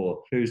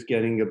Singapore who's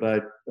getting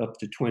about up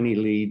to 20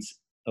 leads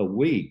a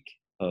week,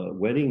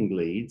 wedding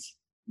leads,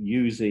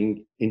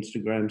 using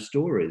Instagram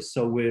stories.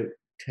 So we're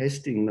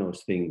testing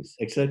those things,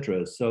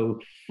 etc. So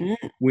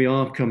we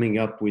are coming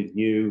up with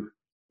new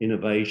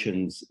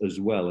innovations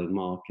as well in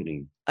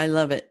marketing. I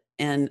love it.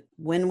 And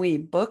when we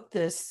booked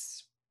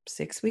this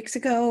 6 weeks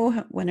ago,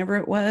 whenever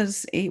it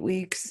was, 8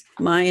 weeks,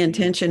 my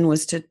intention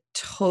was to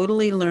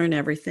totally learn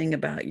everything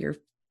about your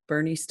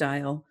Bernie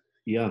style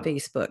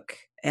Facebook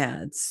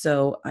ads.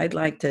 So I'd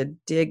like to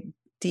dig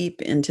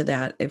deep into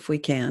that if we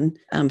can.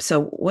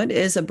 So what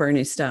is a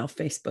Bernie style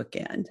Facebook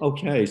ad?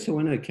 Okay, so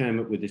when I came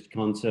up with this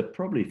concept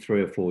probably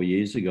 3 or 4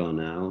 years ago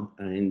now,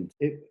 and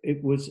I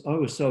was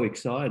so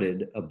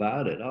excited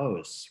about it. I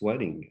was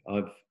sweating.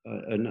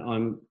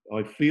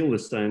 I feel the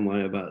same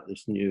way about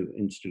this new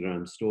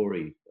Instagram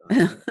story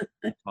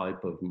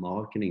type of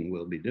marketing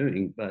we'll be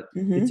doing, but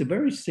it's a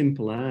very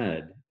simple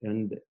ad,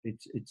 and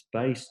it's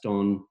based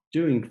on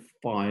doing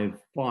five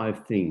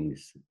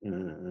things.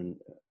 And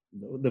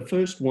the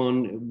first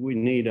one, we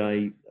need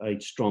a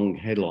strong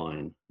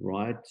headline,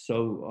 right?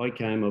 So I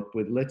came up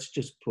with, let's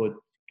just put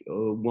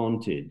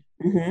wanted.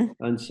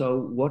 And so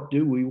what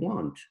do we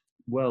want?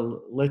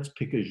 Well, let's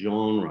pick a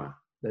genre.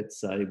 Let's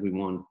say we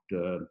want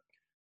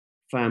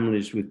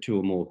families with 2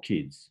 or more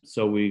kids.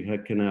 So we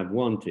can have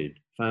wanted,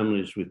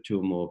 families with 2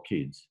 or more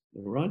kids,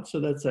 all right?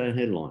 So that's our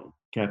headline,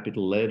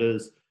 capital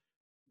letters,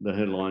 the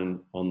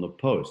headline on the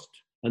post.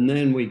 And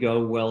then we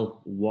go,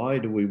 well, why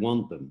do we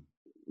want them?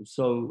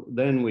 So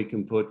then we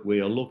can put, we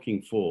are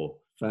looking for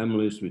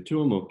families with 2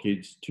 or more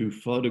kids to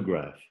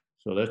photograph.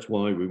 So that's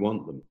why we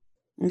want them.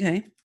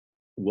 Okay.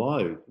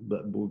 Why?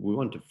 But we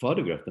want to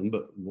photograph them,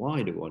 but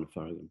why do we want to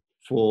photograph them?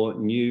 For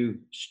new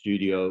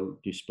studio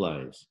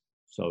displays.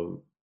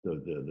 So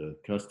the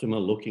customer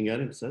looking at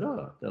it said,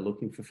 oh, they're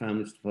looking for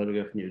families to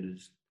photograph new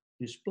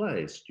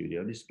displays,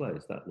 studio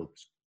displays. That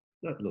looks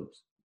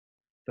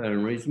fair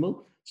and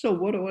reasonable. So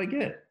what do I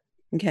get?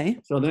 Okay.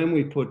 So then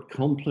we put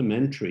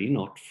complimentary,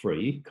 not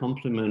free,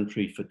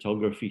 complimentary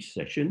photography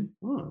session.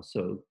 Oh,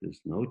 so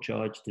there's no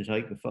charge to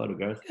take the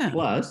photographs. Yeah.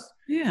 Plus,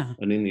 Yeah.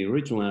 and in the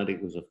original ad,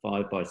 it was a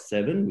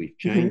 5x7. We've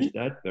changed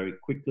that very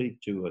quickly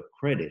to a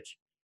credit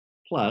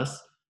plus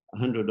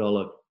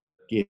 $100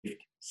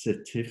 gift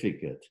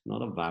certificate,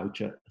 not a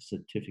voucher, a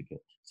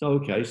certificate. So,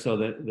 okay, so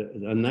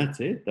and that's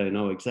it. They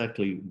know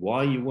exactly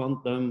why you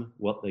want them,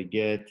 what they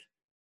get.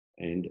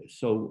 And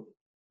so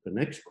the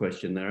next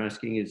question they're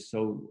asking is,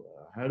 so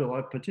how do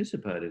I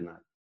participate in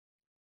that?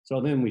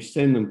 So then we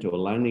send them to a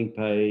landing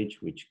page,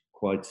 which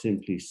quite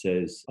simply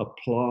says,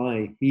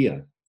 apply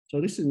here.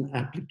 So this is an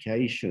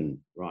application,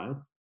 right?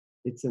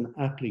 It's an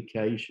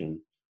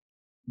application,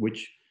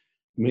 which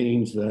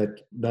means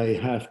that they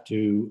have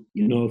to,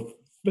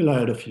 fill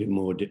out a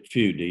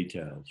few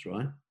details,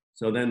 right?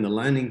 So then the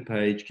landing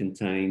page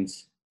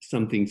contains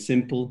something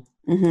simple.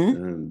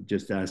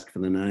 Just ask for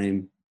the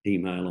name,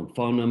 email, and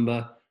phone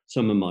number.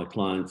 Some of my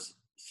clients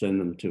send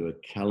them to a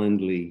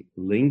Calendly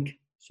link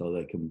so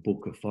they can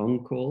book a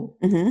phone call.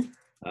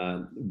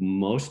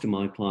 Most of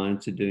my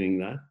clients are doing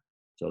that.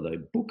 So they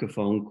book a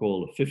phone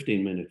call, a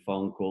 15-minute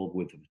phone call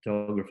with a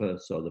photographer,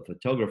 so the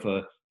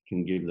photographer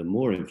can give them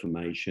more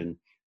information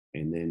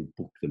and then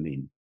book them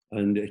in.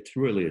 And it's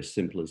really as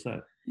simple as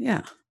that.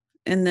 Yeah.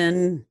 And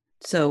then,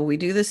 so we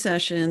do the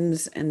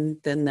sessions, and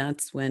then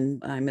that's when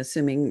I'm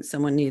assuming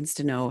someone needs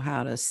to know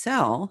how to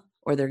sell,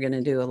 or they're going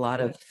to do a lot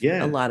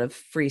of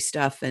free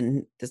stuff,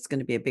 and that's going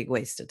to be a big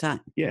waste of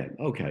time. Yeah.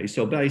 Okay.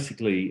 So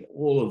basically,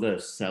 all of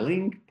the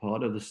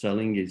part of the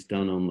selling is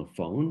done on the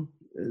phone.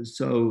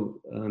 So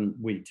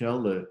we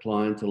tell the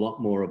client a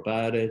lot more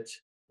about it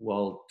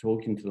while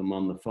talking to them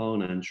on the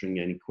phone, answering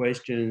any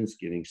questions,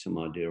 giving some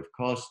idea of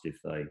cost if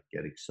they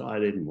get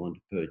excited and want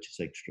to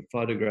purchase extra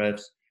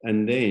photographs.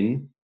 And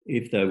then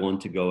if they want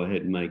to go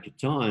ahead and make a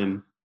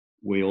time,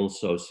 we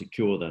also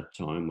secure that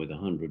time with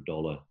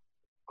 $100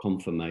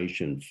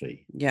 confirmation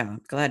fee. Yeah,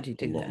 glad you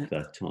do lock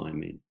that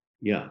time in.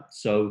 Yeah.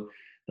 So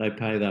they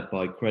pay that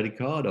by credit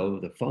card over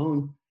the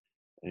phone.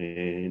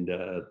 And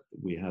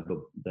we have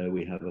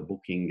a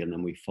booking, and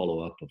then we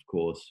follow up, of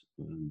course,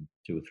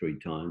 2 or 3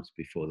 times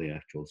before the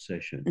actual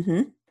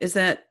session. Is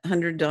that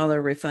 $100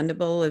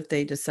 refundable if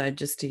they decide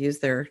just to use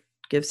their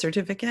gift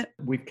certificate?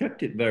 We've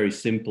kept it very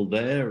simple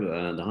there.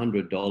 The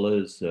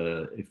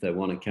 $100, if they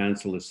want to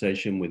cancel a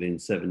session within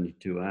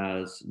 72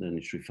 hours, then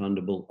it's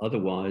refundable.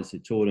 Otherwise,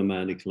 it's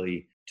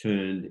automatically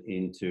turned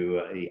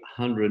into a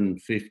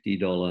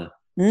 $150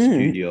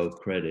 studio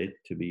credit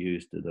to be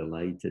used at a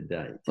later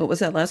date. What was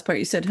that last part?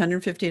 You said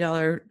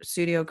 $150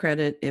 studio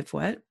credit if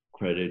what?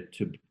 Credit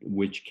to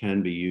which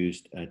can be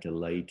used at a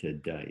later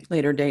date.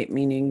 Later date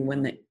meaning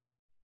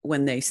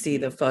when they see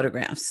the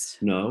photographs.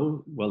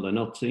 No, well, they're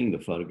not seeing the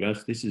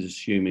photographs. This is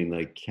assuming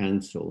they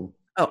cancel.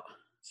 Oh,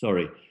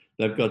 sorry.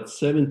 They've got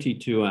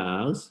 72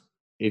 hours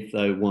if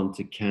they want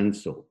to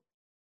cancel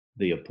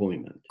the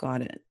appointment.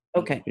 Got it.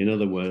 Okay. In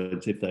other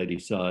words, if they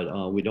decide,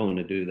 we don't want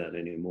to do that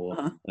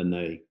anymore, and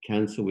they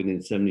cancel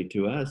within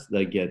 72 hours,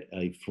 they get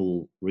a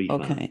full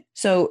refund. Okay.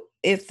 So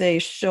if they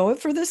show up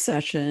for the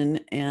session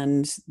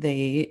and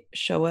they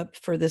show up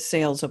for the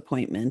sales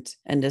appointment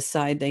and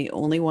decide they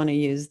only want to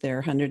use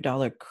their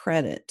 $100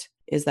 credit,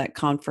 is that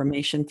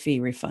confirmation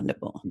fee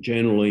refundable?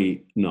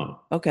 Generally,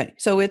 no. Okay.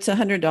 So it's a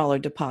 $100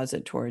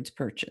 deposit towards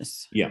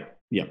purchase. Yeah.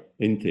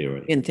 In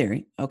theory. In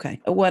theory. Okay.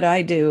 What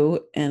I do,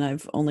 and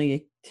I've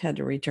only had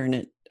to return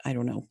it, I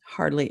don't know,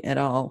 hardly at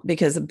all,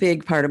 because a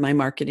big part of my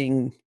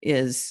marketing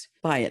is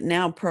buy it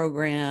now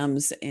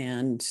programs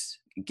and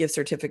gift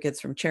certificates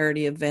from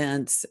charity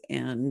events.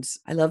 And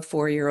I love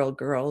 4-year-old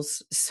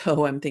girls.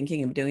 So I'm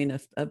thinking of doing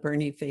a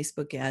Bernie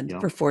Facebook ad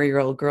for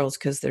 4-year-old girls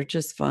because they're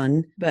just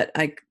fun. But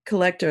I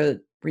collect a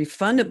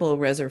refundable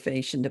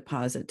reservation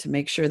deposit to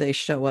make sure they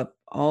show up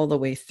all the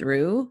way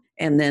through.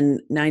 And then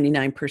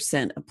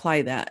 99%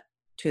 apply that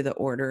to the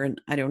order. And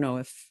I don't know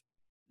if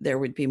there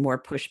would be more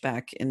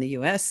pushback in the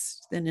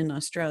US than in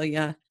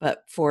Australia,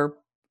 but for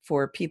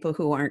people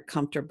who aren't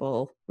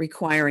comfortable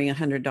requiring a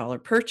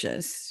 $100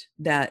 purchase,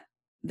 that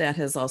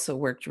has also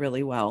worked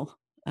really well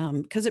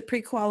because it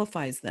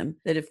pre-qualifies them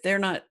that if they're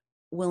not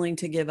willing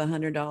to give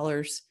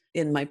 $100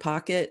 in my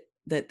pocket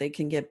that they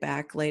can get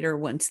back later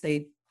once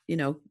they,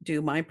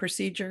 do my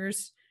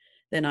procedures,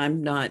 then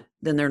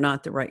they're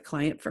not the right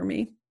client for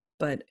me.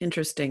 But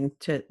interesting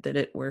that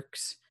it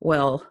works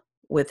well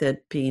with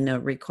it being a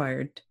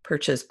required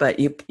purchase, but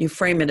you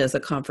frame it as a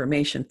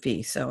confirmation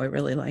fee. So I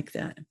really like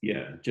that.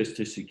 Yeah, just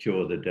to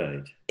secure the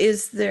date.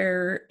 Is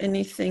there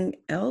anything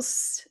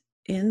else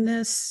in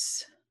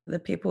this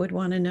that people would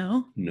want to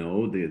know?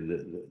 No,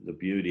 the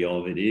beauty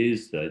of it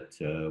is that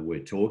we're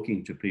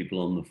talking to people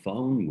on the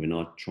phone. We're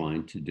not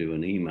trying to do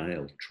an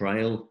email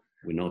trail.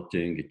 We're not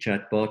doing a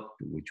chatbot,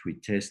 which we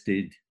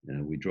tested.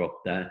 We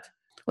dropped that.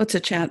 What's a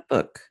chat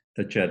book?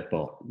 A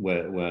chatbot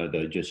where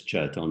they just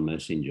chat on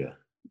Messenger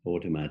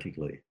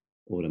automatically,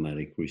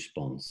 automatic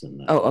response and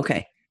that. Oh,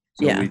 okay.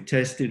 So yeah. we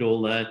tested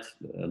all that.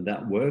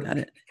 That worked Got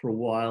it. for a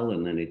while,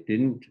 and then it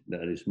didn't.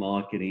 That is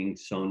marketing.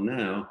 So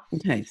now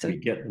Okay. So we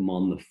get them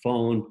on the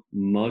phone.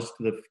 Most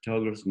of the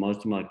photographers, most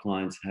of my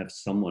clients have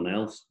someone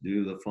else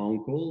do the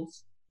phone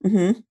calls.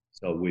 mm-hmm.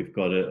 So we've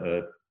got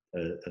a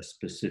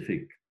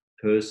specific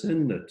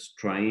person that's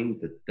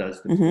trained that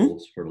does the Mm-hmm.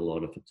 calls for a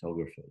lot of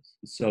photographers.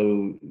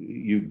 So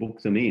you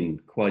book them in.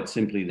 Quite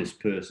simply, this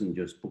person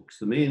just books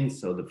them in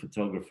so the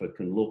photographer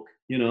can look,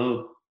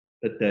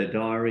 at their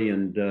diary,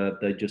 and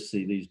they just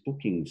see these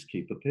bookings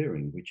keep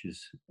appearing, which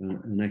is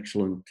an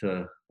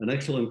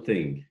excellent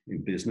thing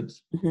in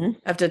business. Mm-hmm.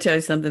 I have to tell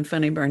you something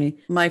funny, Bernie.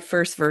 My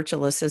first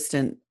virtual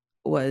assistant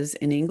was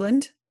in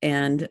England,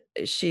 and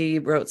she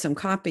wrote some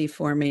copy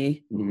for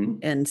me Mm-hmm.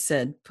 and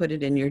said, put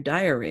it in your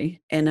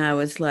diary. And I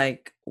was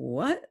like,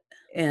 what?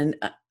 And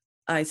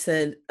I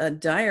said, a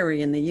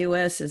diary in the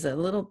US is a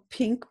little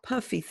pink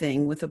puffy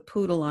thing with a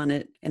poodle on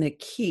it and a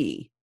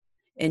key.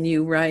 And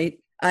you write,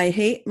 I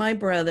hate my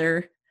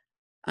brother.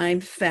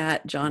 I'm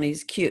fat.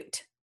 Johnny's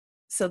cute.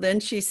 So then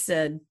she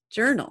said,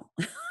 journal.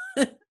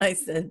 I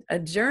said, a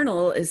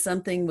journal is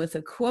something with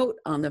a quote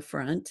on the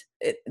front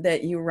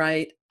that you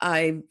write,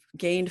 I've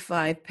gained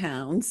 5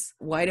 pounds.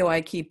 Why do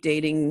I keep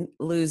dating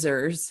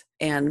losers?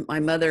 And my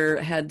mother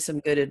had some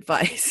good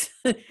advice.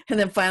 And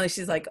then finally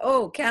she's like,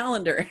 oh,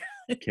 calendar.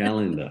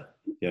 Calendar.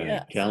 Yeah,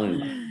 yes.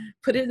 calendar.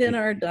 Put it in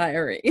our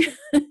diary.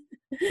 Put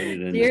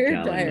it in Dear the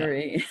calendar.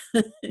 diary.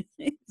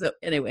 So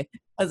anyway,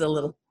 as a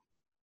little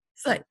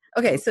side.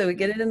 Okay, so we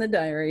get it in the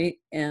diary.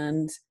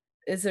 And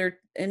is there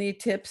any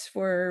tips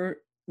for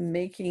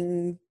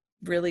making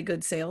really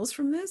good sales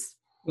from this?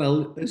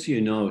 Well, as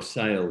you know,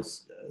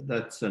 sales,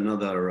 that's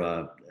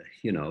another,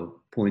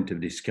 point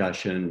of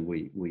discussion.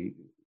 We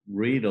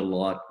read a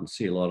lot and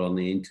see a lot on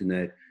the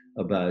internet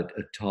about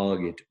a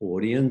target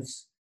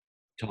audience,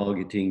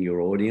 targeting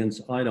your audience.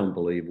 I don't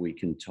believe we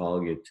can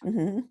target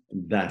Mm-hmm.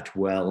 that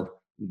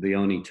well. The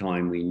only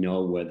time we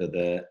know whether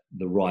they're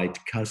the right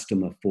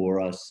customer for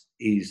us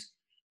is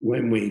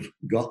when we've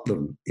got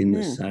them in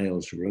the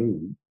sales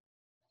room.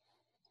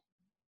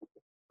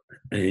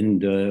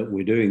 And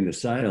we're doing the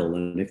sale,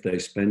 and if they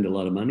spend a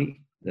lot of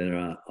money, they're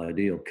our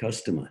ideal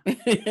customer.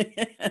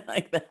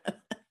 Like that.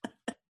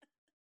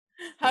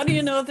 How do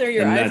you know if they're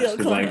your and ideal that's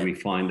the client? way we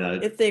find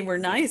out. If they were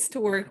nice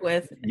to work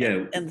with,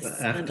 Yeah, and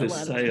after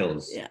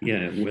sales,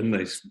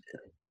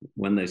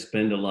 when they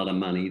spend a lot of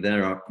money,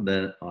 they're our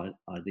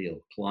ideal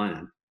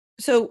client.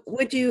 So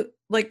would you,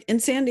 like in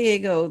San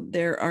Diego,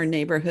 there are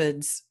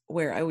neighborhoods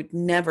where I would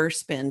never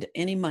spend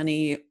any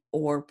money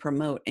or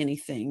promote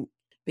anything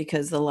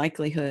because the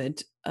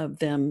likelihood of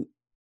them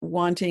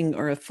wanting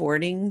or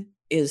affording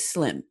is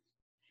slim.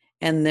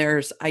 And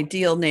there's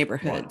ideal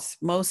neighborhoods.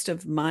 Wow. Most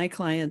of my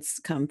clients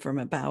come from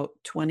about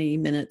 20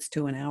 minutes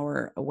to an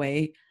hour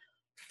away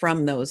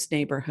from those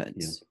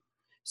neighborhoods. Yeah.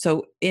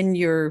 So in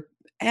your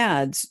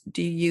ads,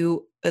 do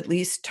you at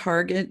least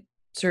target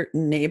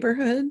certain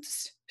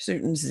neighborhoods,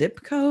 certain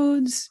zip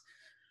codes,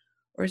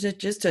 or is it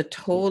just a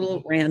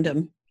total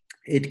random?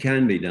 It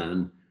can be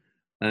done.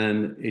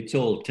 And it's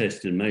all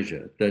test and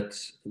measure.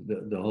 That's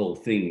the whole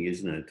thing,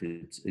 isn't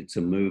it? It's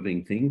a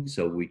moving thing.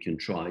 So we can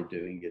try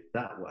doing it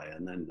that way.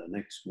 And then the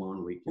next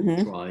one, we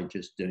can try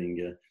just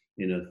doing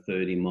a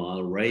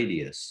 30-mile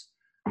radius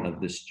of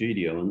the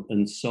studio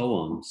and so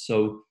on.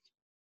 So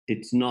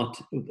it's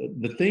not,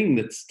 the thing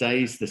that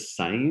stays the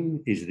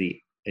same is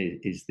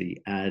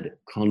the ad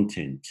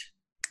content.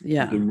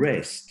 Yeah. The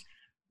rest,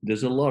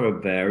 there's a lot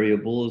of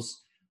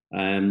variables.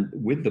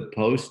 With the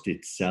post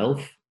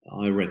itself,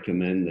 I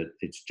recommend that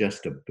it's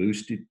just a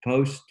boosted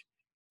post.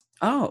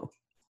 Oh.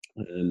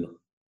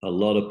 A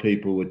lot of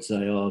people would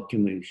say, oh,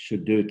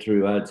 should do it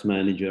through Ads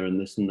Manager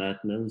and this and that.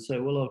 And then say,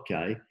 well,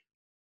 okay,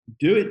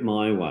 do it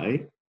my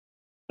way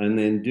and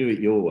then do it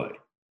your way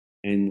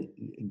and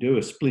do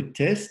a split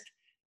test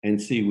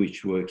and see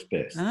which works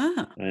best.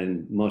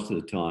 And most of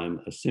the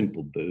time, a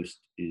simple boost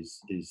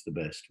is the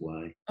best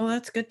way. Oh,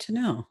 that's good to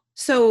know.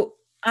 So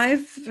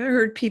I've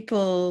heard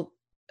people,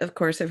 of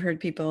course, I've heard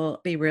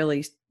people be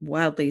really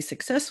wildly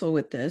successful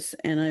with this.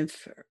 And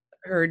I've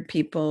heard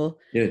people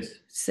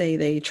say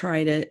they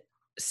tried it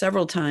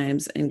several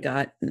times and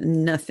got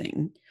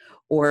nothing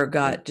or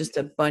got just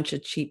a bunch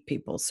of cheap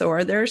people. So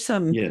are there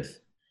some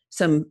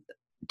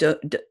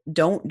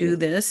don't do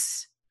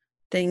this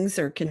things,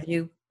 or can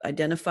you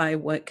identify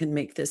what can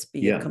make this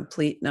be a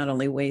complete, not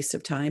only waste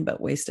of time,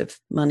 but waste of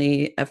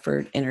money,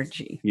 effort,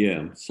 energy?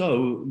 Yeah.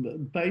 So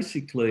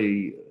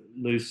basically,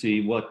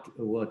 Lucy,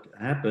 what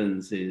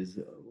happens is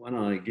when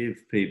I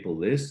give people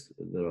this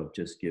that I've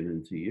just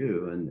given to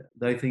you, and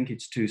they think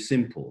it's too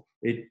simple.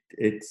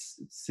 It's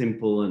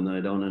simple, and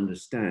they don't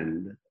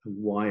understand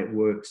why it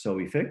works so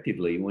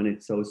effectively when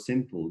it's so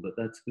simple. But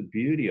that's the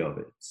beauty of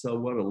it. So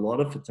what a lot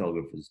of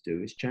photographers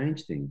do is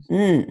change things,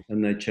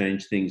 and they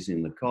change things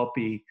in the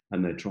copy,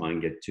 and they try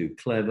and get too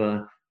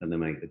clever, and they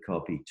make the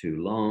copy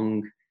too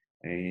long,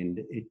 and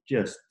it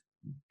just,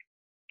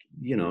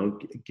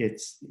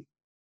 gets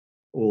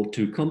all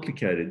too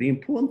complicated. The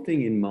important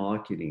thing in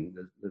marketing,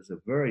 there's a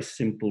very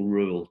simple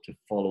rule to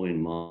follow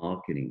in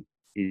marketing,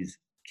 is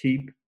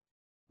keep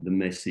the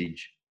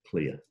message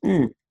clear.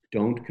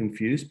 Don't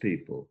confuse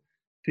people.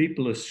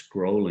 People are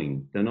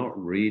scrolling. They're not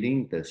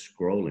reading, they're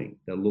scrolling.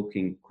 They're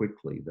looking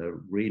quickly. They're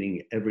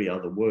reading every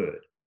other word.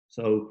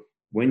 So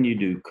when you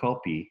do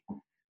copy,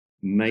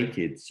 make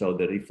it so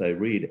that if they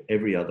read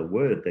every other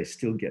word, they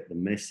still get the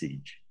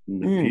message.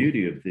 And the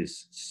beauty of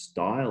this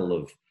style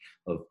of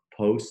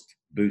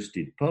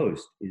boosted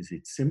post is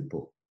it's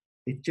simple.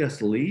 It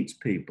just leads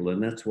people,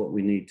 and that's what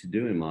we need to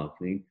do in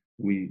marketing.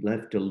 We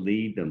have to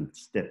lead them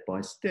step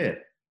by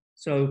step.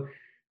 So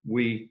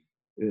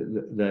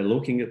they're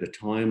looking at the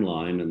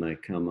timeline and they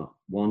come up,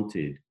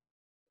 wanted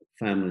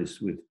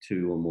families with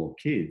 2 or more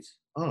kids.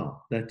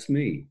 That's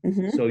me.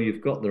 So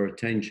you've got their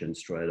attention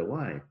straight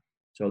away.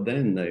 So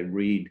then they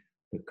read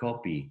the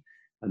copy,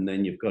 and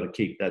then you've got to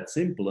keep that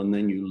simple, and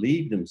then you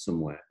lead them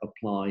somewhere.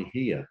 Apply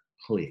here,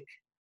 click.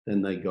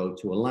 Then they go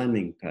to a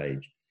landing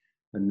page.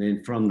 And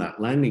then from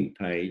that landing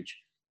page,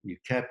 you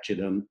capture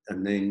them,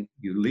 and then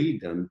you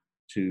lead them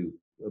to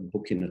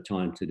booking a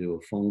time to do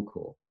a phone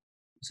call.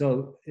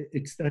 So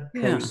it's that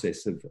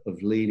process of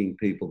leading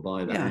people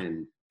by the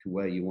hand to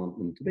where you want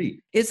them to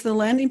be. Is the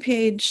landing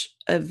page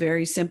a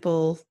very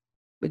simple,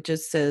 it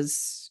just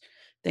says,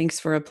 thanks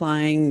for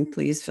applying,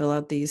 please fill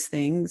out these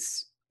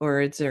things? Or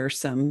is there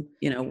some,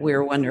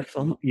 we're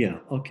wonderful? Yeah,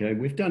 okay.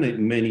 We've done it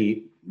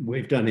many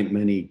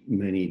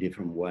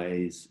different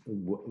ways.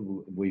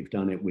 We've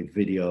done it with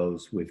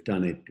videos. We've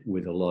done it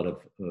with a lot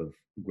of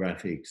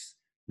graphics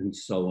and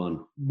so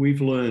on.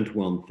 We've learned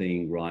one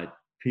thing, right?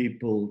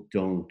 People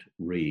don't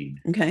read.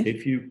 Okay.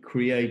 If you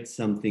create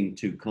something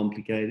too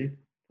complicated,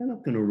 they're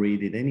not going to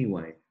read it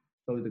anyway.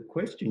 So the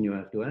question you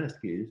have to ask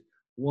is,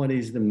 what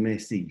is the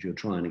message you're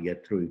trying to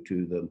get through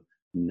to them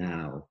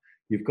now?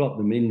 You've got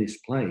them in this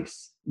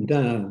place.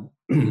 Now,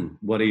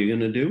 what are you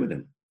going to do with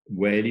them?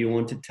 Where do you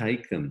want to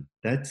take them?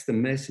 That's the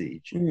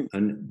message.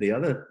 And the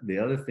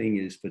other thing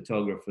is,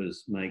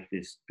 photographers make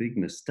this big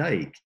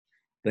mistake.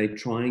 They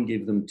try and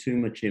give them too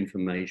much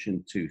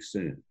information too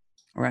soon.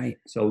 Right.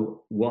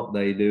 So what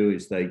they do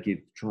is they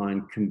try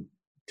and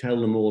tell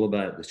them all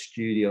about the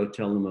studio,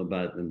 tell them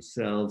about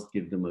themselves,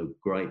 give them a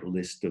great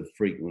list of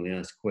frequently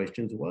asked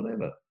questions,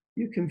 whatever.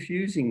 You're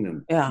confusing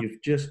them. Yeah.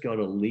 You've just got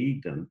to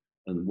lead them.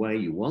 And the way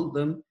you want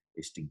them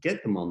is to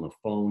get them on the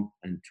phone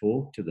and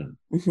talk to them.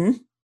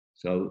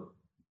 So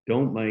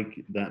don't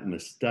make that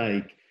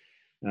mistake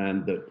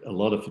that a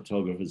lot of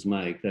photographers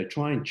make. They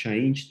try and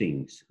change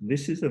things.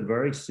 This is a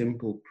very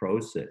simple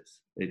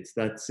process. It's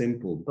that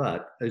simple.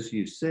 But as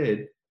you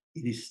said,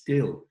 it is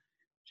still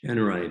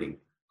generating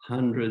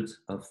hundreds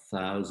of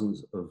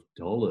thousands of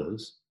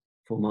dollars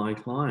for my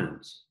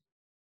clients.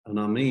 And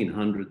I mean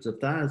hundreds of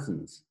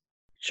thousands.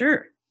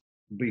 Sure.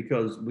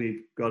 Because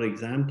we've got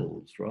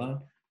examples, right?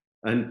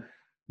 And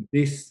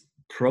this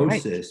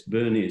process,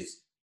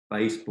 Bernie's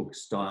Facebook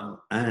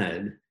style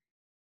ad,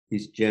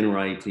 is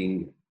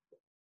generating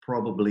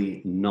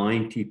probably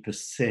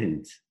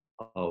 90%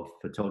 of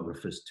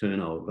photographers'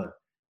 turnover,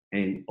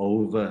 and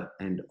over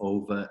and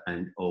over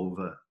and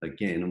over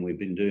again. And we've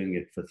been doing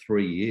it for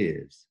 3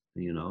 years,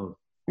 to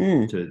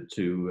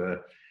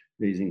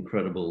these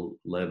incredible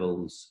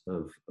levels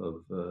of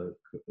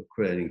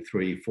creating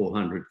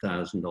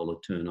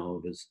 $300,000-$400,000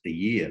 turnovers a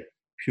year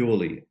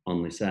purely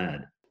on this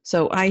ad.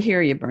 So I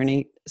hear you,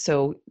 Bernie.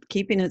 So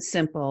keeping it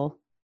simple,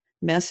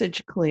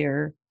 message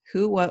clear,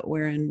 who, what,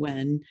 where, and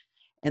when,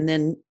 and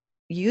then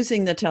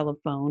using the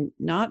telephone,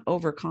 not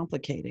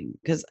overcomplicating.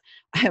 Because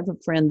I have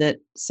a friend that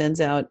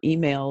sends out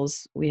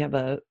emails. We have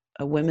a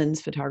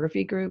women's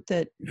photography group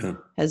that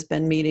has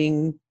been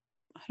meeting,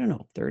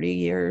 30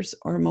 years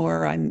or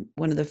more. I'm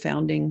one of the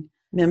founding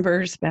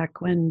members back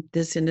when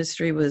this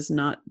industry was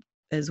not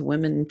as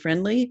women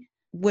friendly,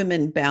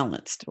 women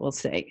balanced, we'll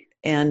say.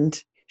 And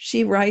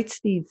she writes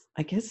these,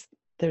 I guess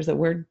there's a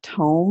word,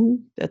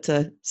 tome. That's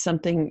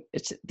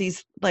it's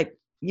these, like,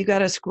 you got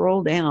to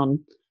scroll down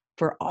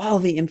for all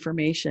the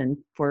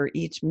information for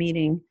each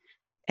meeting.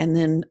 And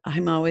then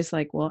I'm always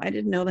like, well, I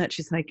didn't know that.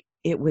 She's like,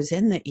 it was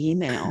in the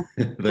email.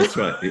 That's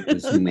right. It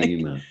was in the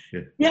email.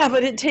 Yeah,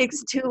 but it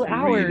takes 2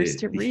 hours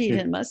to read.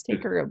 It must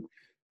take her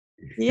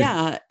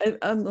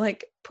I'm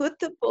like, put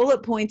the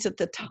bullet points at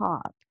the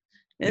top.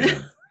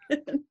 Yeah.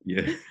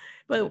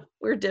 But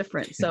we're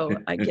different. So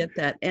I get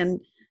that. And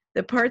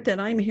the part that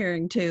I'm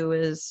hearing too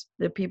is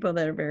the people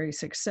that are very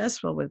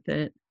successful with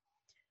it,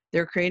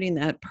 they're creating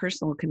that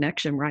personal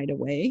connection right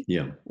away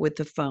with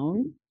the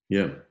phone.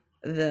 Yeah.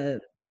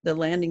 The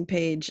landing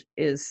page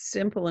is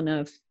simple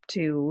enough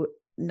to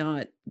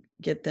not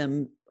get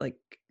them, like,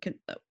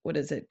 what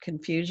is it?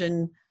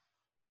 Confusion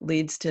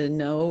leads to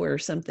no or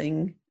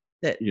something.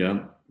 That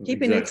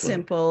keeping it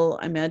simple,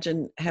 I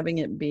imagine having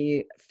it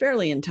be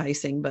fairly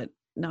enticing, but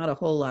not a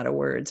whole lot of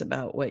words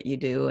about what you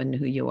do and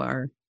who you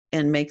are,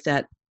 and make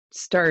that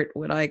start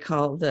what I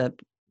call the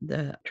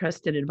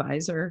trusted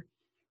advisor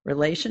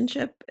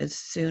relationship as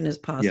soon as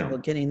Yeah. possible,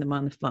 getting them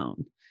on the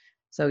phone.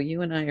 So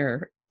you and I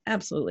are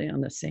absolutely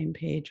on the same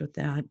page with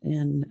that.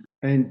 And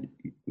And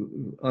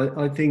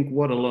I think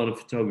what a lot of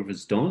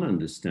photographers don't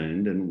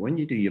understand, and when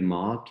you do your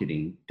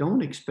marketing,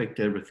 don't expect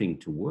everything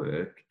to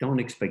work. Don't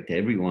expect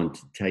everyone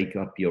to take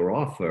up your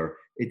offer.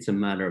 It's a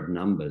matter of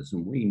numbers.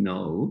 And we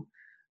know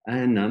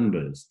our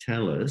numbers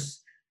tell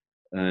us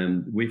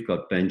we've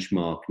got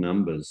benchmark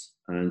numbers.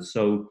 And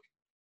so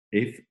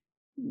if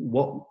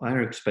what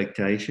our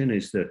expectation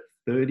is that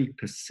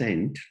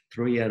 30%,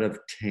 3 out of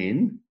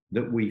 10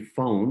 that we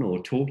phone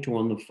or talk to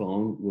on the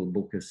phone will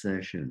book a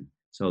session.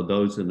 So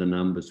those are the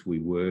numbers we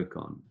work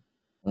on.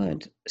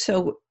 good.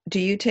 So do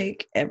you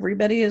take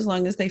everybody as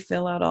long as they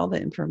fill out all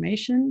the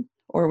information?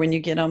 Or when you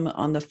get them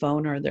on the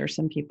phone, are there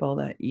some people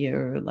that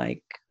you're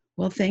like,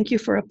 well, thank you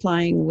for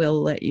applying.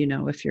 We'll let you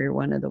know if you're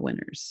one of the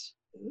winners?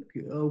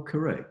 Oh,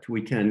 correct.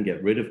 We can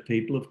get rid of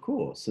people, of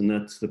course, and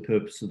that's the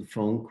purpose of the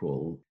phone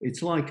call.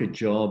 It's like a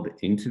job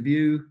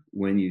interview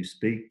when you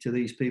speak to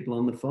these people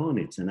on the phone.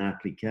 It's an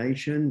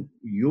application.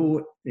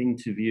 You're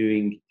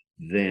interviewing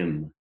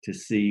them to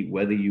see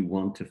whether you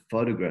want to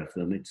photograph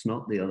them. It's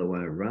not the other way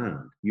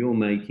around. You're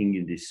making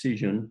a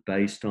decision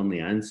based on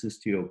the answers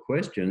to your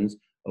questions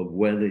of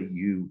whether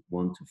you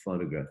want to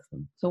photograph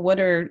them. So what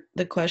are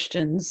the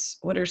questions?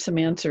 What are some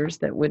answers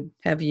that would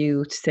have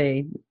you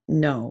say,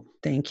 no,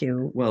 thank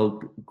you?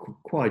 Well,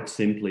 quite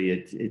simply,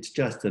 it's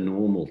just a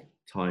normal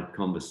type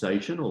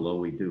conversation, although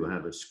we do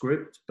have a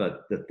script.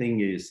 But the thing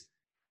is,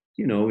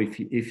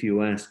 if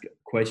you ask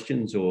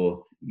questions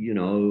or,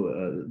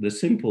 the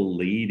simple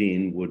lead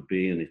in would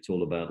be, and it's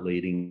all about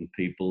leading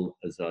people,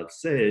 as I've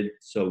said.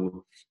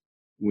 So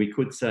we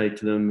could say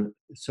to them,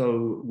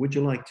 so would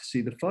you like to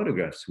see the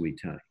photographs we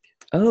take?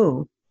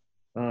 Oh,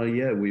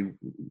 Yeah,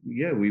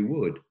 we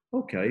would.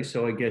 Okay,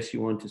 so I guess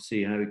you want to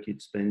see how you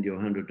could spend your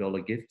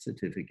 $100 gift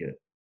certificate.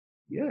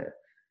 Yeah.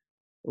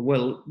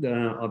 Well,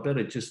 I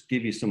better just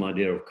give you some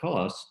idea of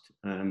cost,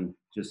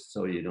 just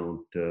so you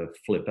don't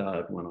flip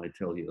out when I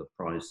tell you the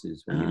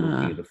prices when you're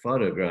looking at the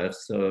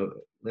photographs. So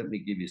let me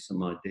give you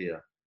some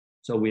idea.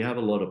 So we have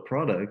a lot of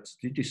products.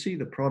 Did you see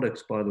the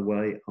products, by the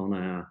way, on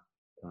our,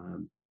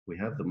 we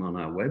have them on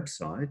our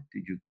website.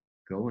 Did you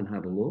go and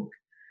have a look?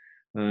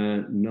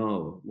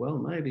 No. Well,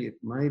 maybe it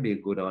may be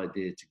a good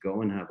idea to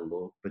go and have a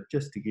look, but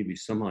just to give you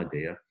some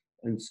idea.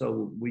 And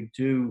so we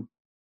do,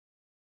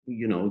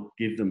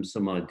 give them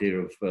some idea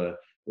of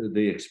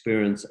the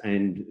experience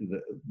and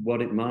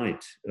what it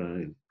might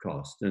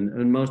cost.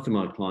 And most of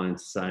my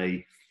clients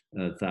say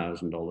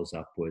 $1,000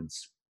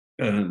 upwards,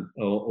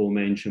 or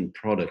mention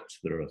products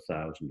that are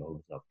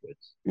 $1,000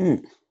 upwards.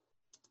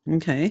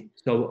 Okay.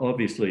 So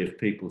obviously, if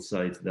people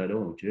say to that,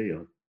 oh, gee, I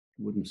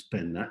wouldn't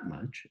spend that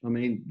much. I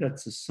mean,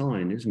 that's a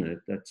sign, isn't it?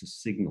 That's a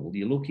signal.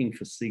 You're looking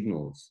for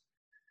signals.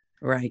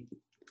 Right.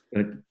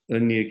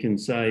 And you can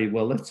say,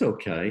 well, that's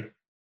okay.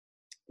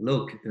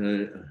 Look,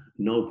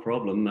 no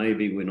problem.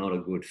 Maybe we're not a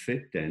good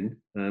fit then.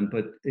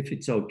 But if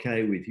it's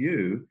okay with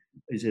you,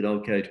 is it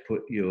okay to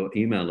put your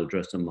email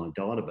address on my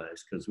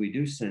database? Because we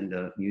do send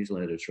out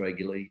newsletters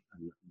regularly,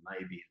 and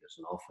maybe there's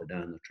an offer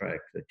down the track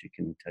that you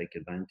can take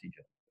advantage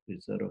of.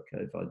 Is that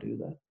okay if I do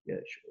that? Yeah,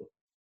 sure.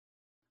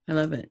 I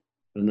love it.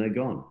 And they're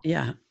gone.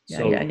 Yeah.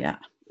 Yeah.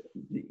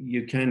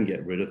 You can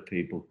get rid of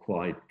people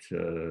quite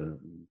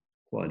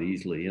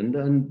easily,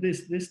 and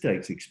this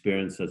takes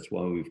experience. That's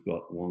why we've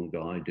got one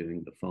guy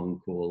doing the phone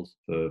calls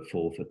for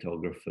 4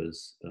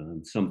 photographers.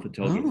 Some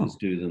photographers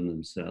do them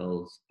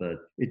themselves, but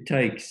it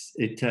takes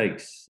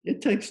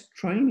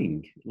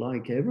training,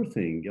 like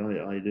everything.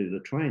 I do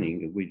the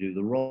training. We do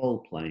the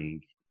role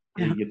playing.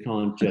 Yeah. You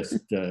can't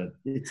just.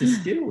 It's a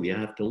skill you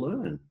have to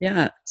learn.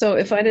 Yeah. So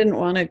if I didn't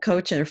want to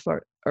coach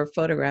or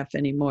photograph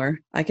anymore,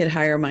 I could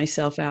hire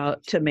myself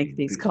out to make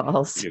these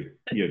calls.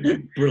 You're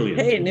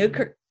brilliant. Hey,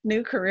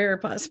 new career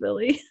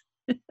possibility.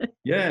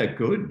 Yeah,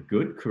 good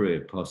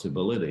career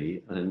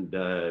possibility, and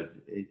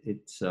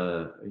it's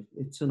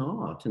an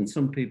art, and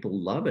some people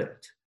love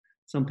it.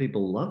 Some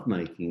people love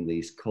making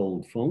these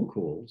cold phone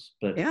calls,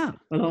 but yeah,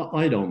 and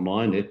I don't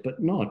mind it, but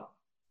not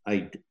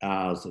 8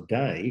 hours a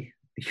day.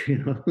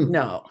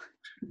 No,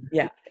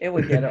 yeah, it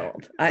would get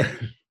old.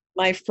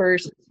 My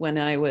first, when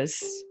I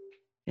was,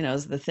 it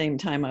was the same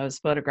time I was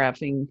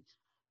photographing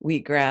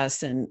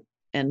wheatgrass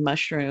and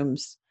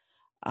mushrooms.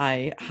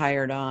 I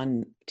hired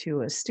on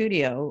to a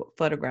studio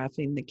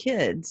photographing the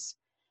kids,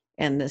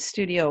 and the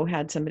studio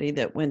had somebody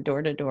that went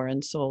door to door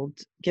and sold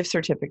gift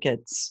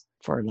certificates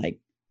for like,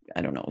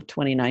 I don't know,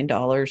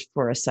 $29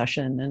 for a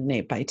session and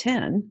an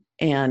 8x10.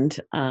 And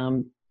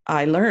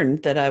I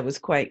learned that I was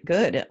quite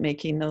good at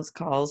making those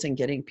calls and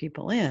getting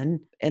people in.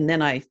 And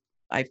then I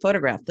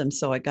photographed them,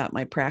 so I got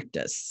my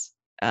practice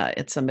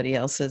at somebody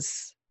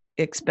else's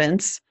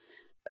expense.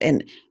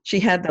 And she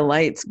had the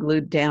lights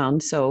glued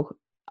down, so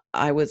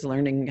I was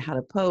learning how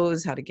to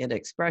pose, how to get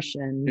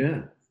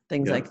expression,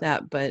 things like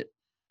that. But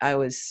it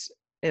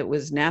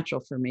was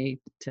natural for me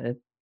to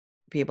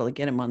be able to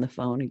get them on the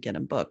phone and get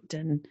them booked.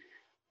 And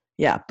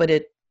yeah, but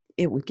it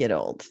would get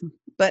old.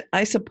 But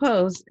I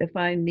suppose if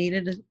I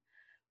needed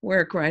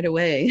work right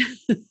away.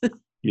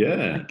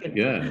 Yeah, I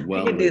yeah. I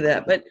Well, can do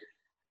that, but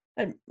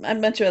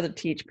I'd much rather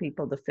teach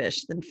people to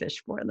fish than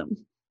fish for them.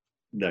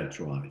 that's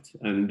right.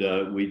 And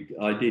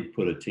I did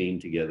put a team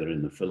together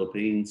in the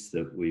Philippines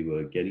that we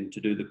were getting to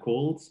do the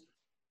calls,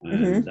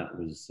 and Hmm. that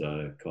was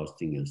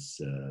costing us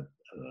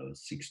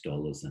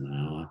 $6 an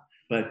hour.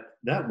 But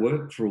that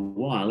worked for a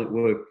while. It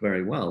worked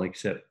very well,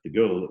 except the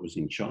girl that was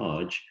in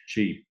charge,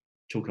 she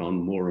took on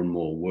more and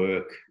more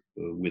work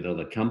with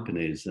other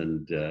companies,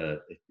 and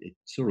it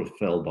sort of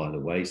fell by the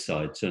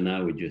wayside. So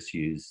now we just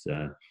use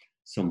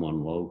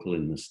someone local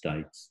in the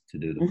States to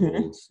do the Hmm.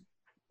 calls.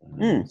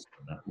 Mm. So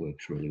that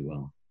works really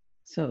well.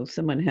 So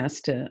someone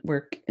has to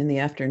work in the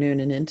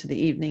afternoon and into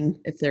the evening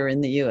if they're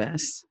in the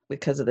US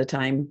because of the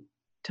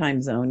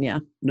time zone. Yeah.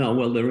 No,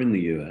 well, they're in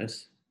the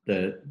US.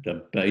 They're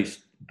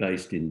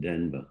based in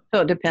Denver.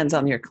 So it depends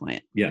on your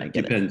client. Yeah, I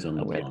get it. depends on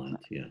the Where the client.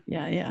 client.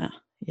 Yeah. Yeah, yeah.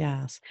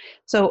 Yes.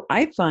 So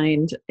I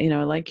find,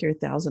 like your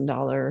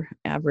 $1,000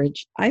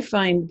 average, I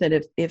find that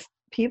if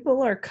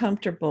people are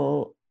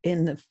comfortable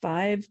in the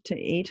 5 to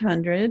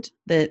 800,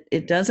 that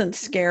it doesn't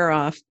scare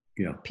off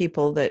Yeah.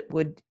 people that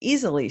would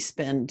easily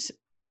spend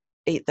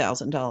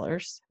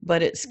 $8,000,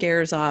 but it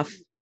scares off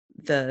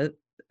the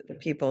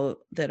people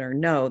that are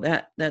no.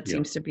 That Yeah.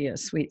 seems to be a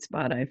sweet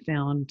spot I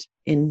found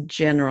in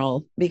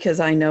general, because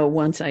I know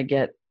once I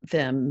get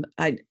them,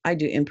 I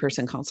do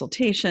in-person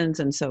consultations,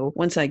 and so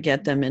once I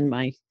get them in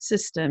my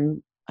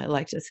system, I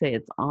like to say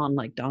it's on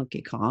like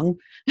Donkey Kong.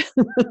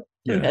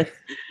 Yeah.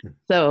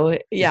 So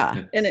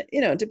yeah, and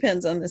it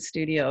depends on the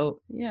studio.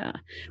 Yeah.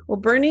 Well,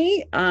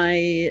 Bernie,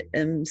 I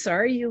am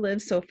sorry you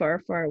live so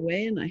far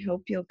away, and I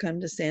hope you'll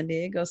come to San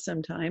Diego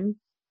sometime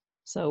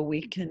so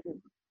we can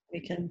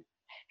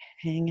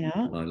hang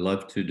out. I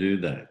love to do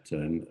that.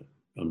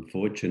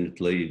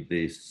 Unfortunately,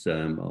 I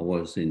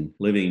was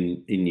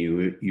living in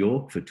New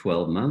York for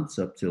 12 months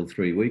up till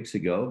 3 weeks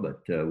ago,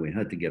 but we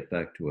had to get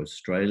back to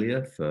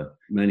Australia for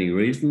many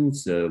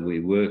reasons. We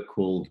were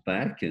called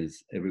back,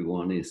 as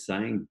everyone is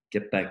saying,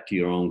 get back to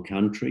your own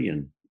country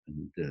and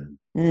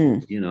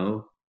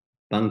Mm,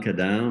 bunker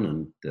down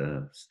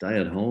and stay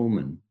at home.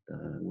 And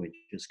we're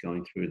just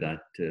going through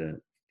that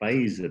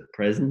phase at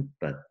present,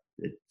 but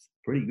it's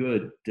pretty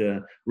good.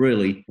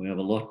 Really, we have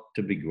a lot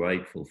to be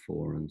grateful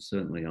for, and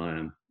certainly I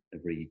am.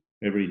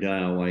 Every day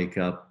I wake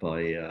up,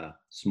 I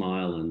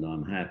smile and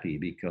I'm happy,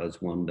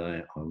 because one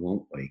day I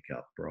won't wake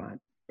up, right?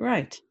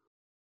 right.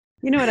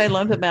 You know what I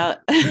love about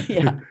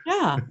yeah,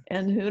 yeah,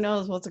 and who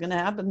knows what's going to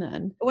happen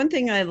then. One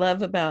thing I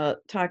love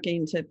about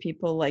talking to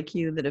people like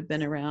you that have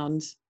been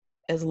around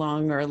as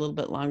long or a little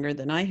bit longer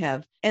than I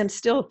have and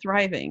still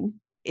thriving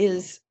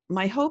is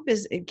my hope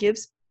is it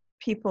gives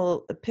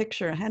people a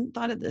picture. I hadn't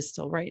thought of this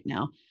till right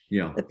now.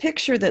 Yeah, The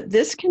picture that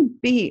this can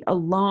be a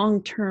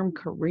long-term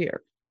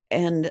career,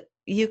 and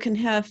you can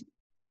have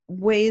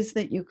ways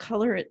that you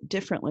color it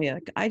differently.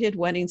 Like I did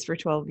weddings for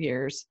 12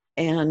 years,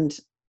 and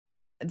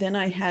then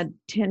I had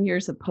 10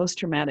 years of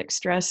post-traumatic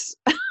stress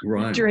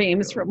right.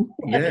 dreams from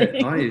Yeah,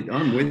 weddings,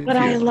 I'm with but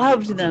I you.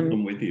 loved them.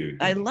 I'm with you.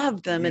 I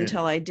loved them Yeah,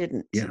 until I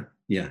didn't. yeah,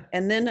 yeah,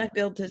 And then I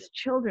built this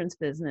children's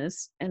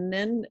business. And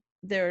then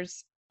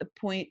there's a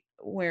point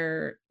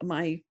where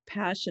my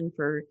passion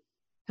for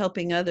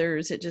helping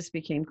others, it just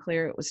became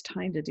clear it was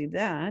time to do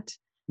that.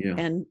 yeah,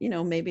 And,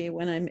 maybe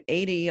when I'm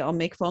 80, I'll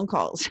make phone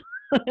calls.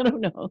 I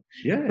don't know.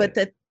 yeah. But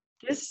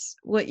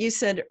what you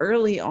said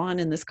early on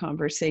in this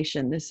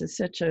conversation, this is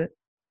such a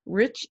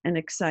rich and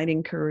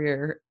exciting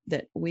career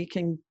that we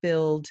can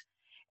build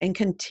and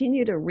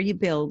continue to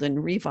rebuild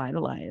and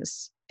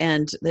revitalize.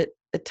 And that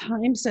a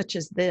time such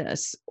as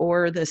this,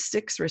 or the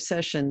 6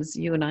 recessions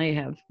you and I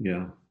have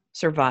Yeah,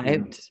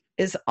 survived,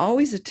 is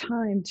always a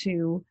time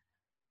to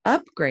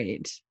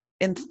upgrade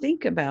and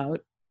think about.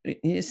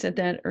 You said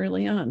that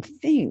early on.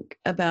 Think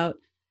about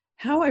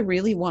how I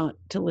really want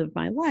to live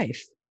my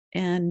life,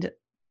 and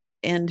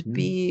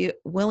be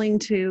willing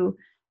to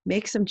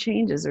make some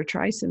changes or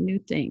try some new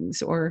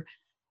things, or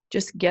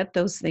just get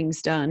those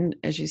things done,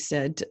 as you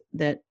said,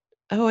 that,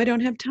 oh, I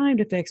don't have time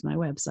to fix my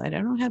website.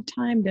 I don't have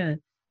time to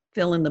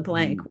fill in the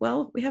blank.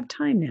 Well, we have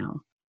time now.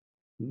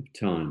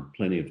 time,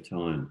 plenty of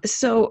time.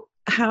 So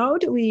how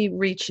do we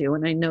reach you?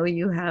 And I know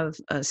you have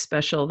a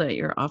special that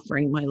you're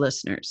offering my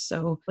listeners.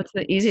 So what's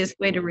the easiest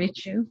way to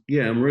reach you?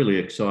 Yeah, I'm really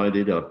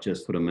excited. I've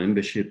just put a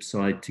membership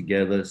site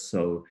together.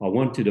 So I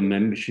wanted a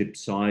membership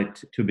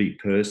site to be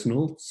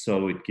personal.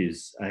 So it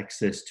gives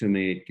access to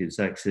me. It gives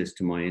access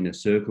to my inner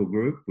circle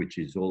group, which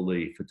is all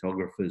the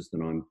photographers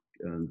that I'm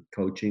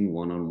coaching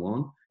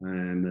one-on-one.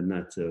 And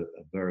that's a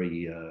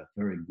very,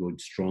 very good,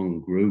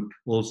 strong group.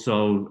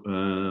 Also,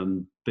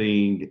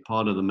 being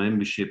part of the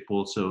membership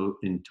also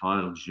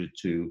entitles you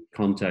to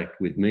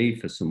contact with me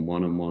for some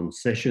one-on-one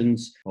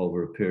sessions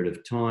over a period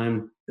of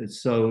time.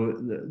 So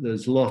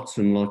there's lots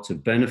and lots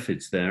of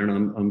benefits there.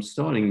 And I'm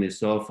starting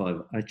this off. I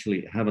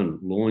actually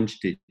haven't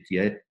launched it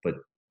yet, but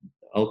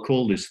I'll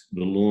call this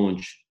the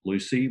launch,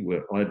 Lucy,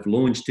 where I've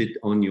launched it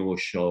on your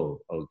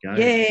show.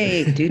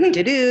 Okay. Yay. Do,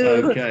 do, do.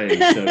 Okay.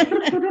 So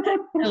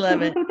I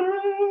love it.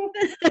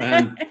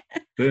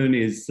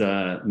 Bernie's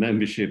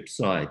membership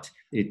site.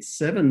 It's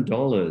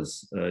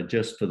 $7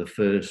 just for the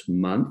first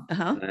month.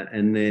 Uh-huh.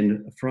 And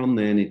then from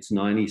then it's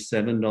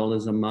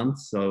 $97 a month.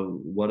 So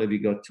what have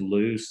you got to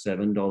lose?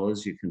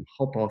 $7. You can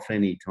hop off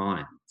any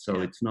time.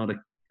 So it's not a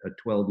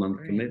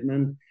 12-month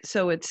commitment.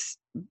 So it's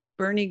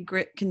Bernie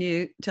Grit. Can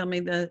you tell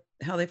me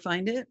how they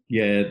find it?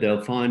 Yeah,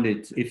 they'll find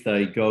it if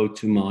they go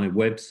to my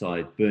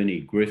website,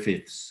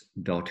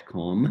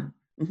 berniegriffiths.com.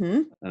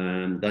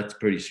 Mm-hmm. That's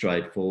pretty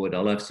straightforward.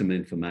 I'll have some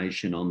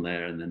information on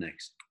there in the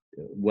next,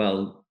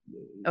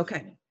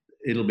 okay.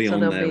 It'll be on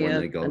there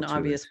when they go to an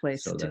obvious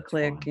place so to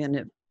click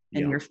fine.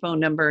 and your phone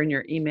number and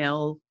your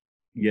email.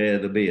 Yeah,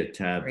 there'll be a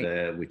tab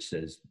there which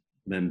says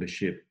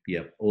membership.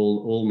 Yep,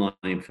 all my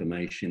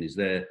information is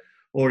there.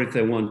 Or if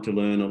they want to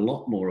learn a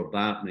lot more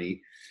about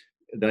me,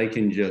 they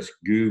can just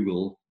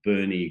Google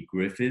Bernie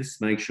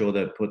Griffiths. Make sure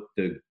they put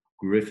the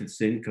Griffiths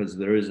in, because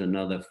there is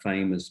another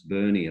famous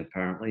Bernie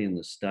apparently in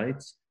the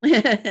States.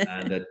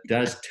 And that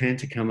does tend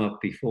to come up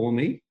before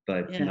me,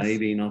 but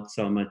maybe not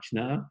so much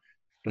now.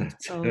 But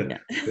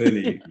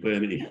Bernie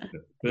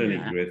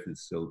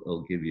Griffiths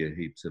will give you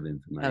heaps of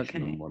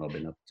information on what I've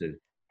been up to.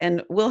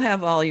 And we'll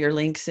have all your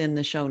links in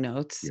the show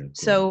notes. Yeah,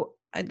 so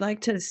I'd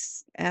like to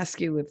ask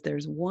you if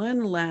there's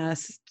one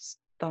last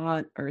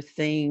thought or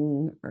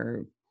thing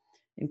or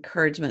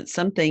encouragement,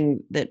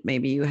 something that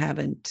maybe you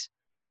haven't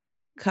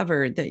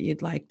covered that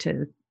you'd like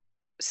to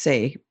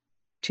say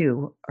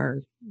to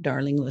our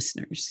darling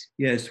listeners.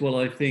 Yes, well,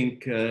 I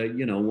think,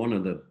 one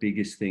of the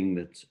biggest thing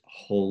that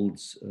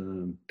holds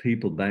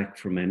people back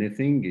from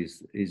anything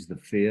is the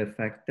fear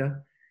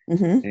factor.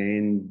 Mm-hmm.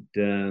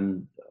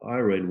 And I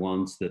read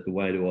once that the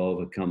way to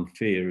overcome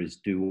fear is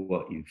do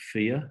what you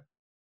fear.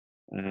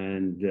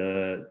 And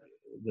the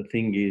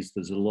thing is,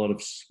 there's a lot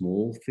of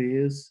small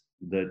fears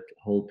that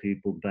hold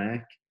people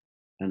back.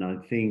 And I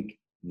think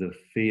the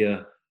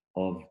fear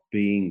of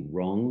being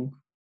wrong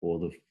or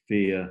the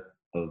fear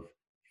of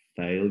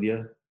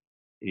failure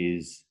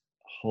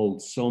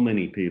holds so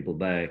many people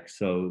back.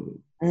 So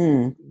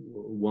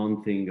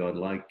one thing I'd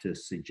like to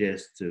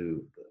suggest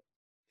to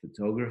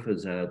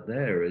photographers out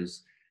there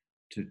is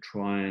to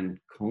try and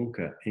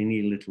conquer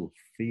any little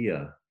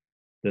fear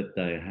that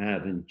they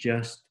have and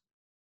just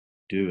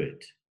do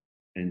it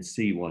and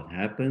see what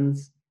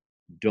happens.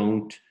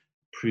 Don't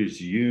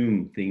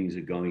presume things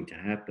are going to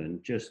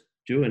happen. Just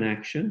do an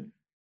action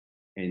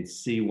and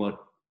see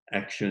what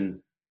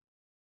action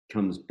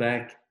comes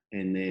back,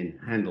 and then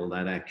handle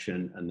that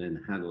action, and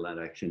then handle that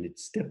action.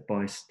 It's step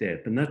by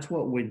step. And that's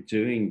what we're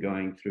doing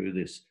going through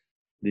this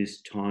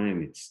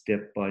time. It's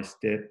step by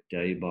step,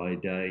 day by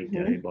day,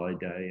 day by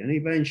day. And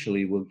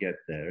eventually we'll get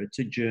there. It's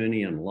a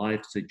journey, and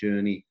life's a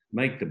journey.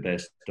 Make the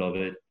best of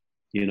it.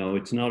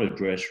 It's not a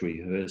dress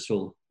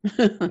rehearsal.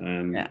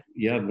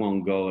 You have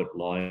one go at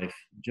life.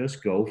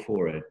 Just go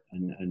for it.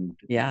 And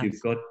if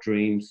you've got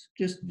dreams,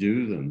 just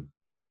do them.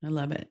 I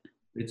love it.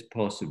 It's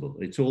possible.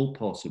 It's all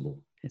possible.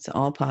 It's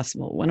all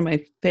possible. One of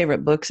my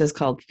favorite books is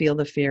called Feel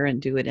the Fear and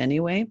Do It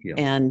Anyway. Yeah.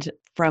 And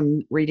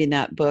from reading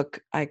that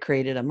book, I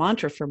created a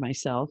mantra for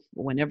myself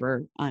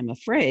whenever I'm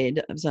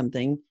afraid of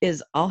something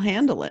is I'll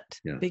handle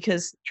it. Yeah.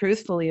 Because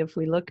truthfully, if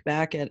we look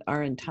back at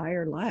our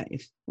entire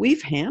life,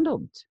 we've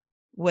handled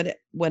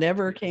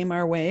whatever came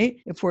our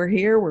way. If we're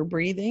here, we're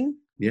breathing.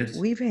 Yes.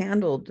 We've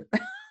handled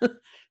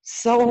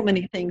so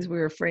many things we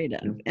were afraid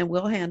of, and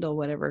we'll handle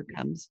whatever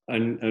comes.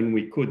 And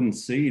we couldn't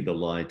see the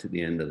light at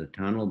the end of the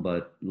tunnel,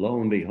 but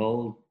lo and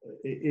behold,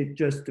 it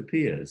just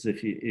appears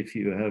if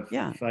you have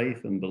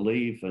faith and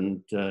belief and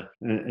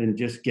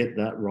just get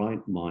that right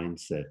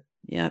mindset.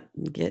 Yeah,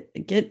 get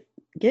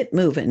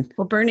moving.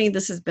 Well, Bernie,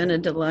 this has been a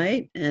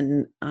delight,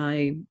 and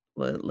I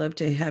would love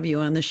to have you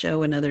on the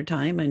show another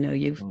time. I know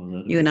you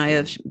and I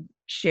have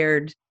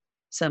shared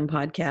some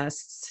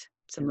podcasts,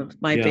 some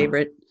of my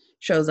favorite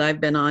shows I've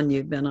been on,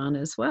 you've been on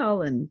as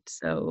well. And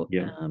so,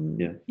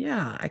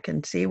 I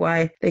can see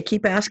why they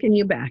keep asking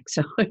you back.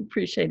 So I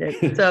appreciate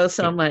it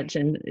so much.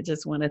 And I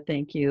just want to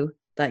thank you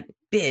like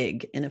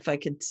big. And if I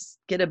could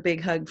get a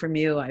big hug from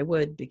you, I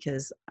would,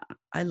 because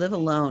I live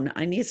alone.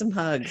 I need some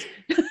hugs.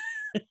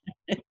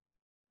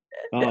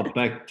 Oh,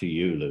 back to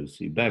you,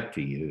 Lucy. Back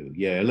to you.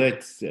 Yeah,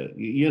 let's,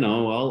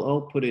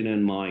 I'll put it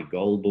in my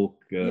goal book.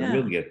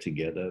 We'll get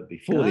together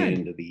before the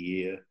end of the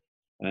year.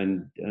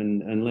 And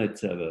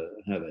let's have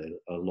a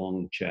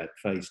long chat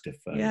face to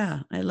face.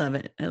 Yeah, I love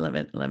it. I love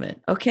it. Love it.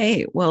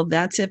 Okay, well,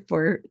 that's it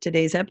for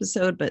today's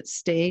episode. But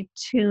stay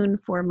tuned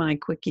for my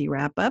quickie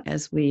wrap up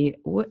as we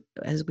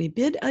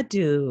bid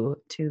adieu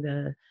to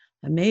the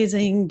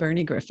amazing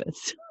Bernie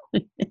Griffiths.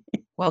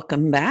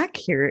 Welcome back.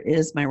 Here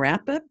is my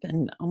wrap up,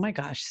 and oh my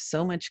gosh,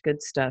 so much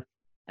good stuff.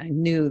 I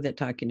knew that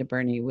talking to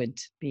Bernie would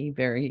be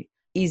very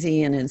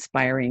easy and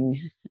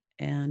inspiring.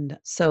 And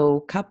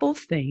so, couple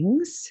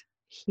things.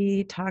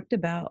 He talked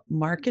about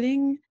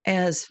marketing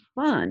as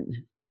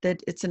fun,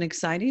 that it's an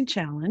exciting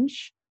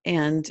challenge,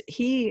 and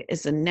he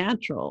is a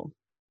natural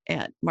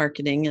at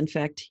marketing. In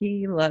fact,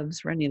 he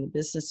loves running a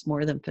business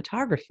more than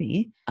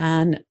photography.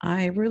 And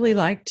I really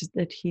liked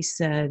that he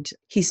said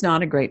he's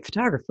not a great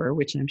photographer,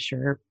 which I'm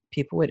sure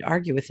people would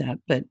argue with that,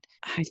 but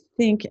I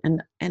think,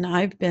 and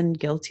I've been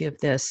guilty of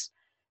this,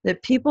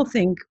 that people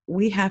think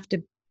we have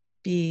to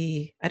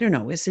be, I don't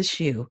know, is this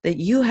you? That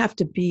you have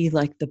to be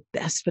like the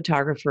best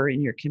photographer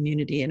in your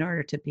community in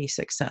order to be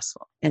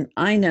successful. And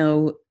I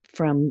know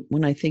from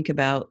when I think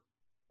about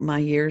my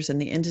years in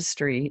the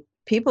industry,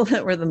 people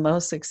that were the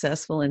most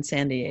successful in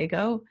San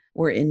Diego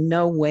were in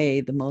no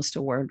way the most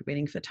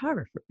award-winning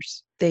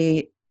photographers.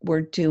 They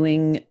were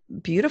doing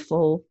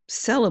beautiful,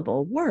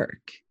 sellable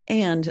work,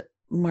 and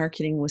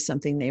marketing was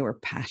something they were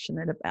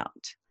passionate about.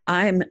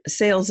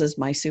 Sales is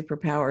my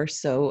superpower.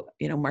 So,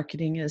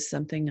 marketing is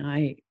something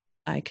I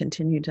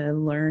continue to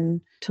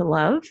learn to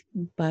love.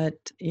 But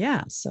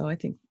yeah, so I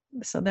think,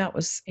 so that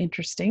was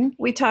interesting.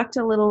 We talked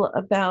a little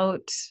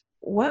about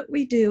what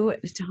we do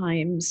at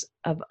times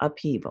of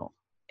upheaval.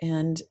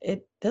 And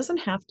it doesn't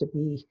have to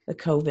be a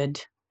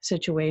COVID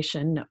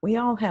situation. We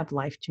all have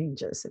life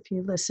changes. If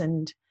you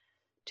listened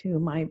to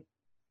my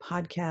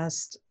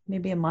podcast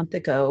maybe a month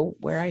ago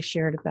where I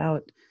shared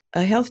about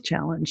a health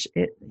challenge,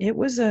 it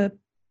was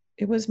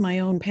my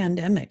own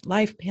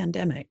life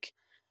pandemic.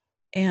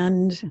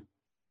 And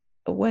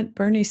what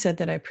Bernie said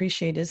that I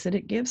appreciate is that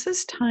it gives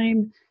us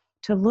time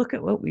to look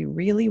at what we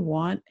really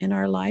want in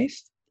our life.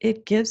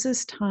 It gives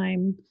us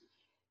time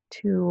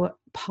to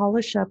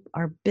polish up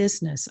our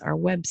business, our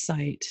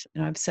website.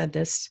 And I've said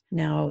this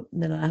now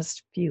in the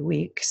last few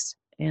weeks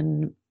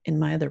in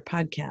my other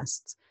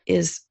podcasts,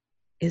 is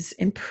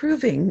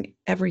improving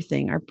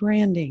everything, our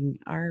branding,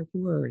 our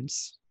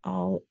words,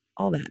 all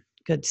that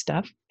good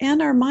stuff,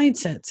 and our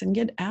mindsets, and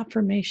get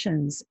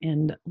affirmations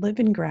and live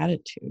in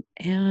gratitude.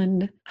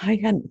 And I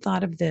hadn't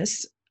thought of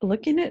this,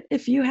 looking at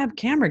if you have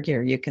camera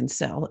gear you can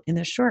sell in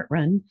the short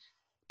run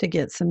to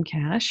get some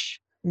cash,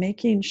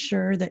 making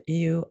sure that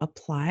you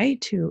apply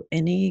to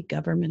any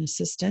government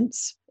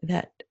assistance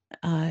that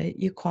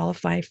you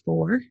qualify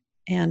for.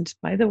 And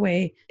by the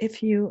way,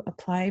 if you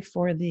apply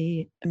for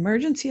the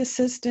emergency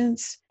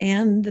assistance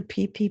and the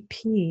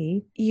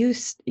PPP, you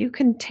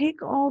can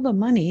take all the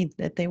money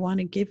that they want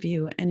to give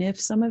you. And if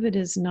some of it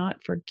is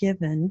not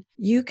forgiven,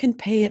 you can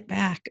pay it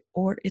back,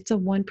 or it's a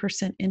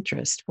 1%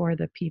 interest for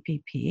the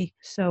PPP.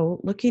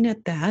 So looking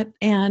at that,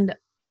 and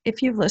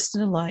if you've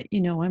listened a lot,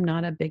 I'm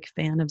not a big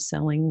fan of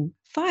selling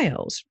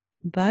files.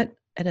 But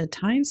at a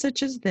time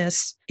such as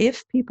this,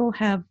 if people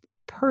have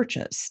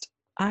purchased,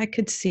 I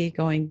could see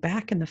going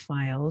back in the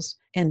files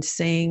and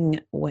saying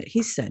what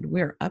he said.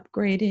 We're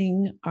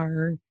upgrading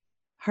our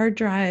hard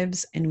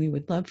drives and we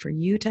would love for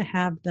you to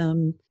have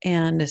them,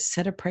 and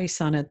set a price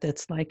on it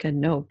that's like a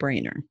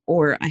no-brainer.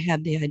 Or I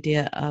had the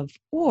idea of,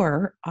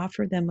 or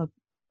offer them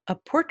a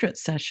portrait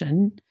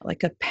session,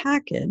 like a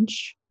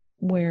package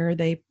where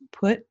they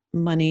put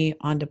money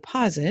on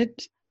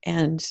deposit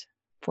and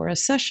for a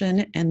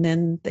session, and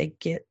then they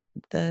get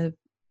the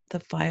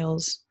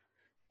files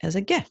as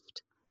a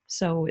gift.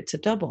 So it's a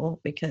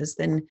double, because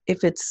then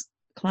if it's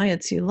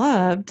clients you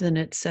loved, then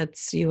it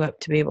sets you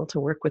up to be able to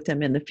work with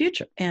them in the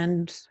future.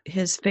 And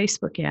his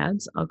Facebook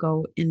ads, I'll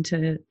go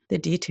into the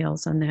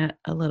details on that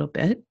a little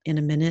bit in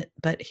a minute,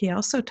 but he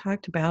also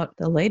talked about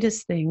the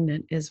latest thing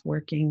that is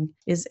working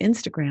is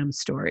Instagram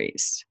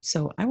stories.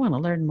 So I want to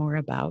learn more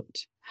about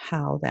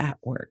how that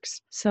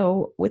works.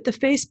 So with the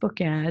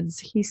Facebook ads,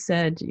 he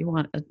said you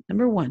want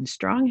number 1,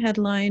 strong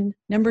headline.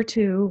 Number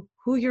 2,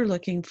 who you're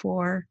looking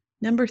for.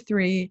 Number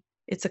 3,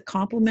 it's a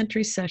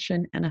complimentary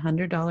session and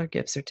 $100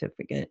 gift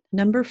certificate.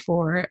 Number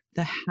 4,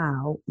 the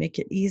how, make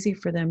it easy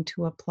for them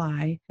to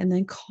apply and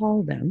then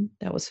call them.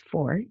 That was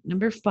 4.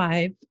 Number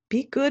 5,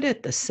 be good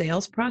at the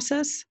sales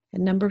process.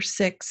 And number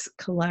 6,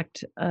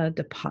 collect a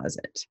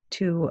deposit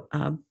to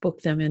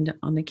book them in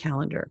on the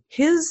calendar.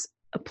 His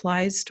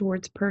applies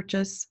towards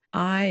purchase.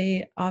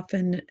 I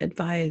often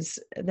advise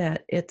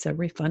that it's a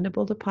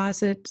refundable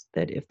deposit,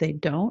 that if they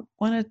don't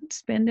want to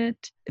spend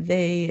it,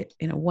 they,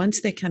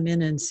 once they come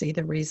in and see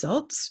the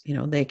results,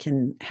 they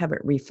can have it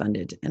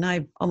refunded. And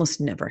I've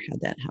almost never had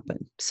that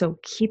happen. So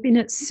keeping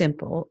it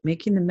simple,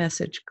 making the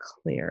message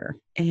clear.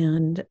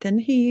 And then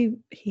he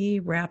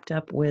wrapped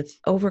up with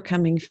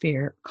overcoming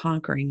fear,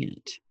 conquering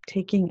it,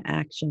 taking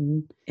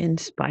action in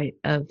spite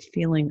of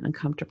feeling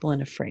uncomfortable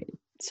and afraid.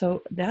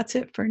 So that's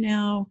it for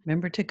now.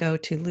 Remember to go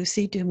to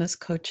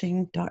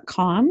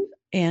lucydumascoaching.com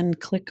and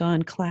click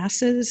on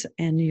classes,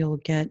 and you'll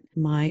get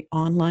my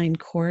online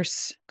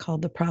course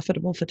called the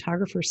Profitable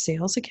Photographer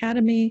Sales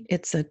Academy.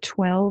 It's a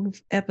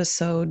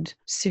 12-episode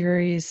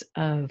series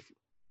of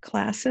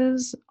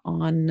classes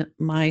on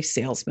my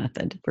sales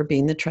method for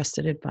being the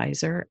trusted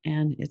advisor,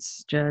 and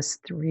it's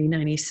just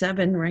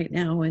 $397 right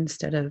now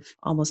instead of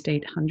almost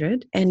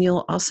 $800. And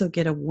you'll also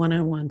get a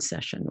one-on-one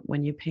session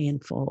when you pay in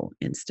full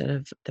instead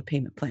of the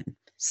payment plan.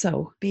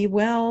 So be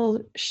well,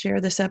 share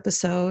this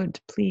episode,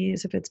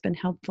 please, if it's been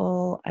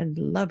helpful. I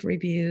love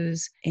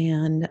reviews,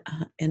 and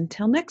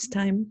until next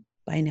time,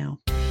 bye now.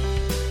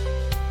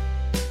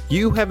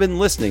 You have been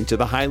listening to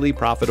The Highly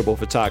Profitable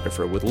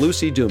Photographer with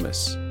Lucy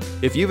Dumas.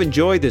 If you've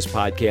enjoyed this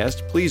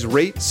podcast, please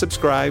rate,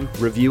 subscribe,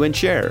 review, and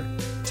share.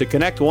 To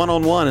connect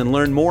one-on-one and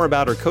learn more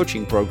about our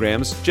coaching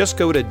programs, just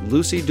go to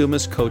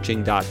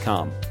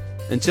lucydumascoaching.com.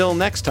 Until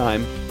next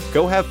time,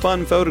 go have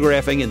fun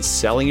photographing and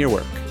selling your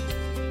work.